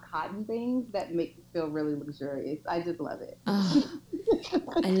kind of cotton things that make it feel really luxurious. I just love it. Ah,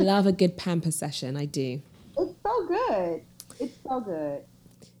 I love a good pamper session. I do. It's so good. It's so good.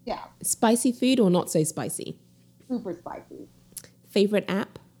 Yeah, Spicy food or not so spicy? super spicy. Favorite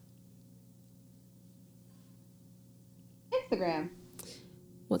app? Instagram.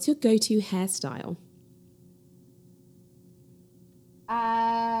 What's your go-to hairstyle?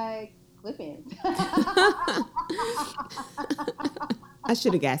 Clip-ins. I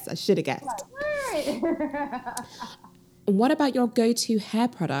should have guessed. I should have guessed. What? What about your go-to hair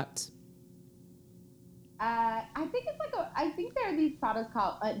product? I think it's like I think there are these products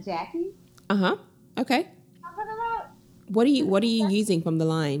called Aunt Jackie. Uh-huh. Okay. I'm talking about. What are you using from the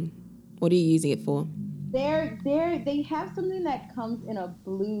line? What are you using it for? They have something that comes in a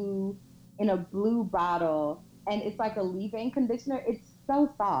blue bottle, and it's like a leave-in conditioner. It's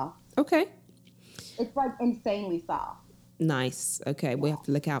so soft. Okay. It's like insanely soft. Nice. Okay, we have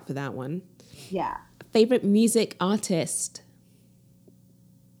to look out for that one. Yeah. Favorite music artist?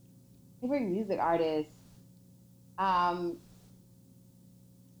 Favorite music artist.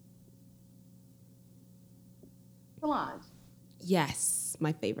 Solange. Yes,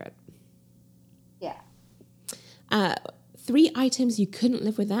 my favorite. Yeah. 3 items you couldn't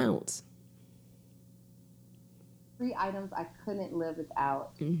live without. 3 items I couldn't live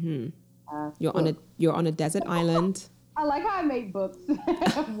without. Mm-hmm. Books. You're on a desert island. I like how I made books.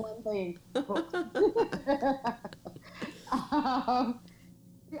 One thing. Books.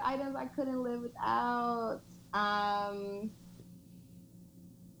 3 items I couldn't live without.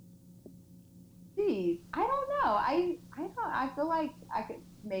 Geez, I don't know. I feel like I could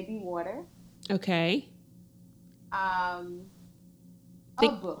maybe water. Okay. A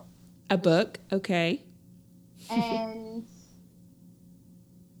Think- book. A book. Okay. And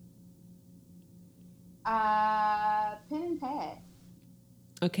pen and pad.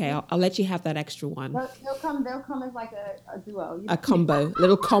 Okay, I'll let you have that extra one. They'll come as like a duo. A combo,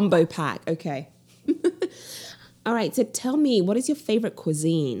 little combo pack. Okay. All right. So tell me, what is your favorite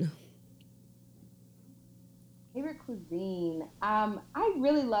cuisine? Favorite cuisine. I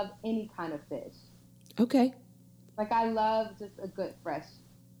really love any kind of fish. Okay. Like I love just a good fresh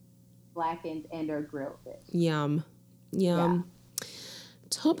blackened and or grilled fish. Yum. Yum. Yeah.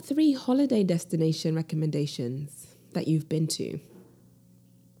 Top 3 holiday destination recommendations that you've been to.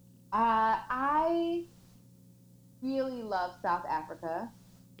 I really love South Africa.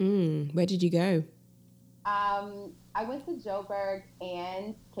 Where did you go? I went to Joburg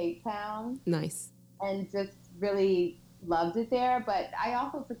and Cape Town. Nice. And just really loved it there. But I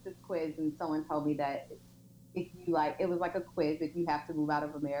also took this quiz, and someone told me that if you like, it was like a quiz if you have to move out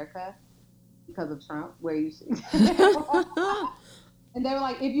of America because of Trump, where you should. And they were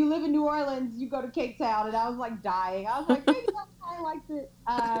like, if you live in New Orleans, you go to Cape Town. And I was like dying. I was like, maybe I liked it.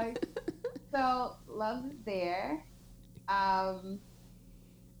 So loved it there.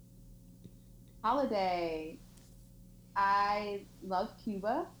 Holiday. I love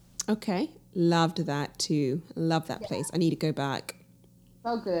Cuba. Okay. Loved that too. Love that place. I need to go back.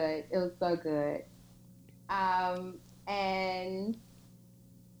 So good. It was so good. And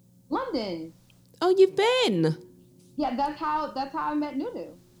London. Oh, you've been? Yeah, that's how I met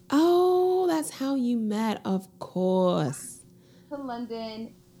Nunu. Oh, that's how you met, of course. To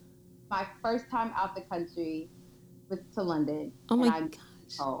London. My first time out the country was to London. Oh my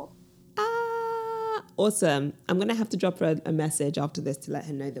gosh. Awesome. I'm going to have to drop her a message after this to let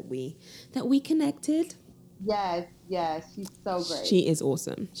her know that we connected. Yes, she's so great. She is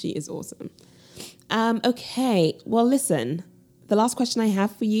awesome. Okay. Well, listen, the last question I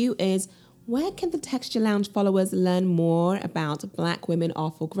have for you is, where can the Texture Lounge followers learn more about Black Women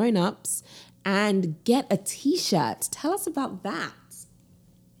Are for Grown-Ups and get a t-shirt? Tell us about that.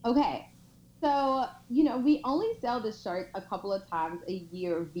 Okay. So, we only sell the shirt a couple of times a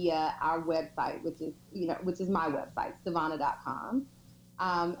year via our website, which is my website, Stevona.com.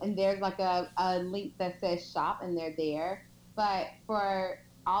 And there's like a link that says shop, and they're there. But for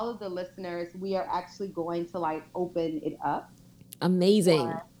all of the listeners, we are actually going to like open it up.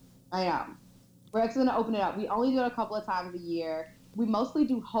 Amazing. I know. We're actually going to open it up. We only do it a couple of times a year. We mostly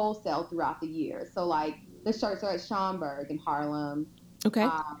do wholesale throughout the year. So like the shirts are at Schaumburg in Harlem. Okay.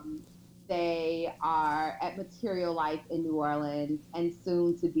 They are at Material Life in New Orleans and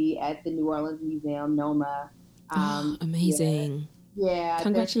soon to be at the New Orleans Museum, NOMA. Amazing. Yeah.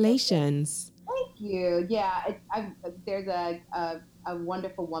 Congratulations. Thank you. Yeah. There's a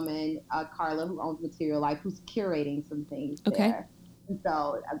wonderful woman, Carla, who owns Material Life, who's curating some things there. And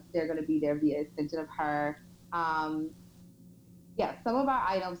so they're going to be there via extension of her. Some of our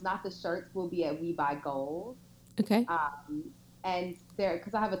items, not the shirts, will be at We Buy Gold. Okay. And there,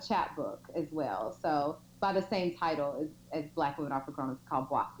 because I have a chat book as well. So by the same title as Black Women Are for Grown-Ups, called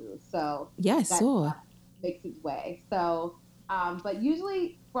Boaku. So yeah, I saw. Makes its way. So, but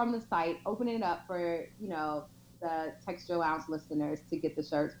usually from the site, opening it up for, the Texture Lounge listeners to get the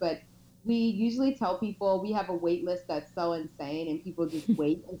shirts. But we usually tell people we have a wait list that's so insane, and people just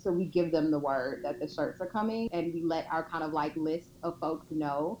wait until we give them the word that the shirts are coming. And we let our kind of like list of folks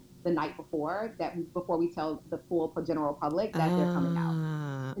know the night before before we tell the full general public that they're coming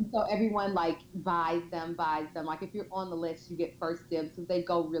out. And so everyone like buys them. Like if you're on the list, you get first dibs because they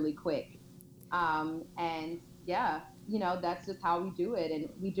go really quick. And yeah, that's just how we do it. And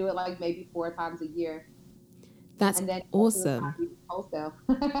we do it like maybe 4 times a year. That's awesome.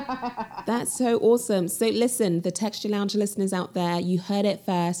 That's so awesome. So listen, the Texture Lounge listeners out there, you heard it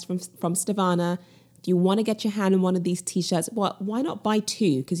first from Stevona. If you want to get your hand on one of these t-shirts, why not buy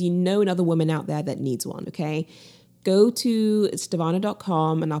 2? Because you know another woman out there that needs one, okay? Go to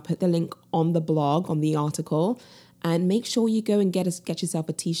Stevona.com, and I'll put the link on the blog, on the article, and make sure you go and get yourself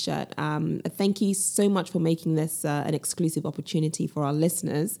a t-shirt. Thank you so much for making this an exclusive opportunity for our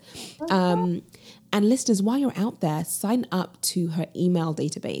listeners. And listeners, while you're out there, sign up to her email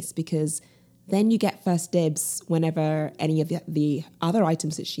database, because then you get first dibs whenever any of the other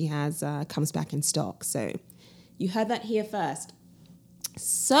items that she has comes back in stock. So you heard that here first.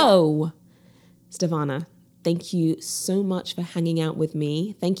 So, Stevona, thank you so much for hanging out with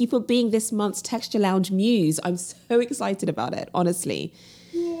me. Thank you for being this month's Texture Lounge Muse. I'm so excited about it, honestly.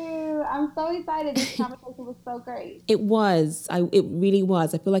 I'm so excited. This conversation was so great. It was. It really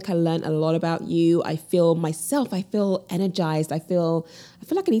was. I feel like I learned a lot about you. I feel energized. I feel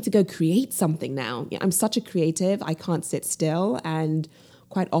like I need to go create something now. I'm such a creative. I can't sit still. And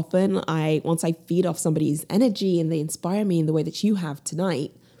quite often, once I feed off somebody's energy and they inspire me in the way that you have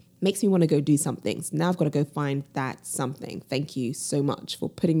tonight, makes me want to go do something. So now I've got to go find that something. Thank you so much for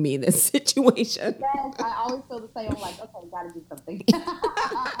putting me in this situation. Yes, I always feel the same. I'm like, okay, got to do something.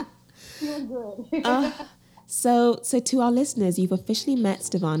 Feels good. So to our listeners, you've officially met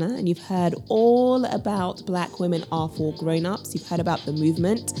Stevona, and you've heard all about Black Women Are for Grown-Ups. You've heard about the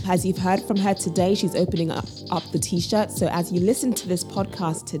movement. As you've heard from her today, she's opening up the t-shirt. So as you listen to this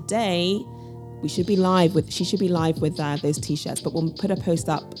podcast today, she should be live with those t-shirts, but we'll put a post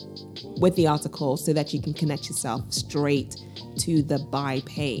up with the article so that you can connect yourself straight to the buy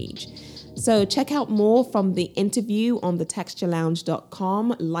page. So check out more from the interview on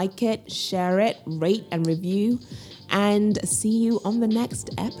thetexturelounge.com. Like it, share it, rate and review, and see you on the next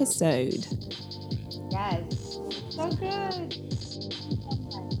episode. Yes, so good.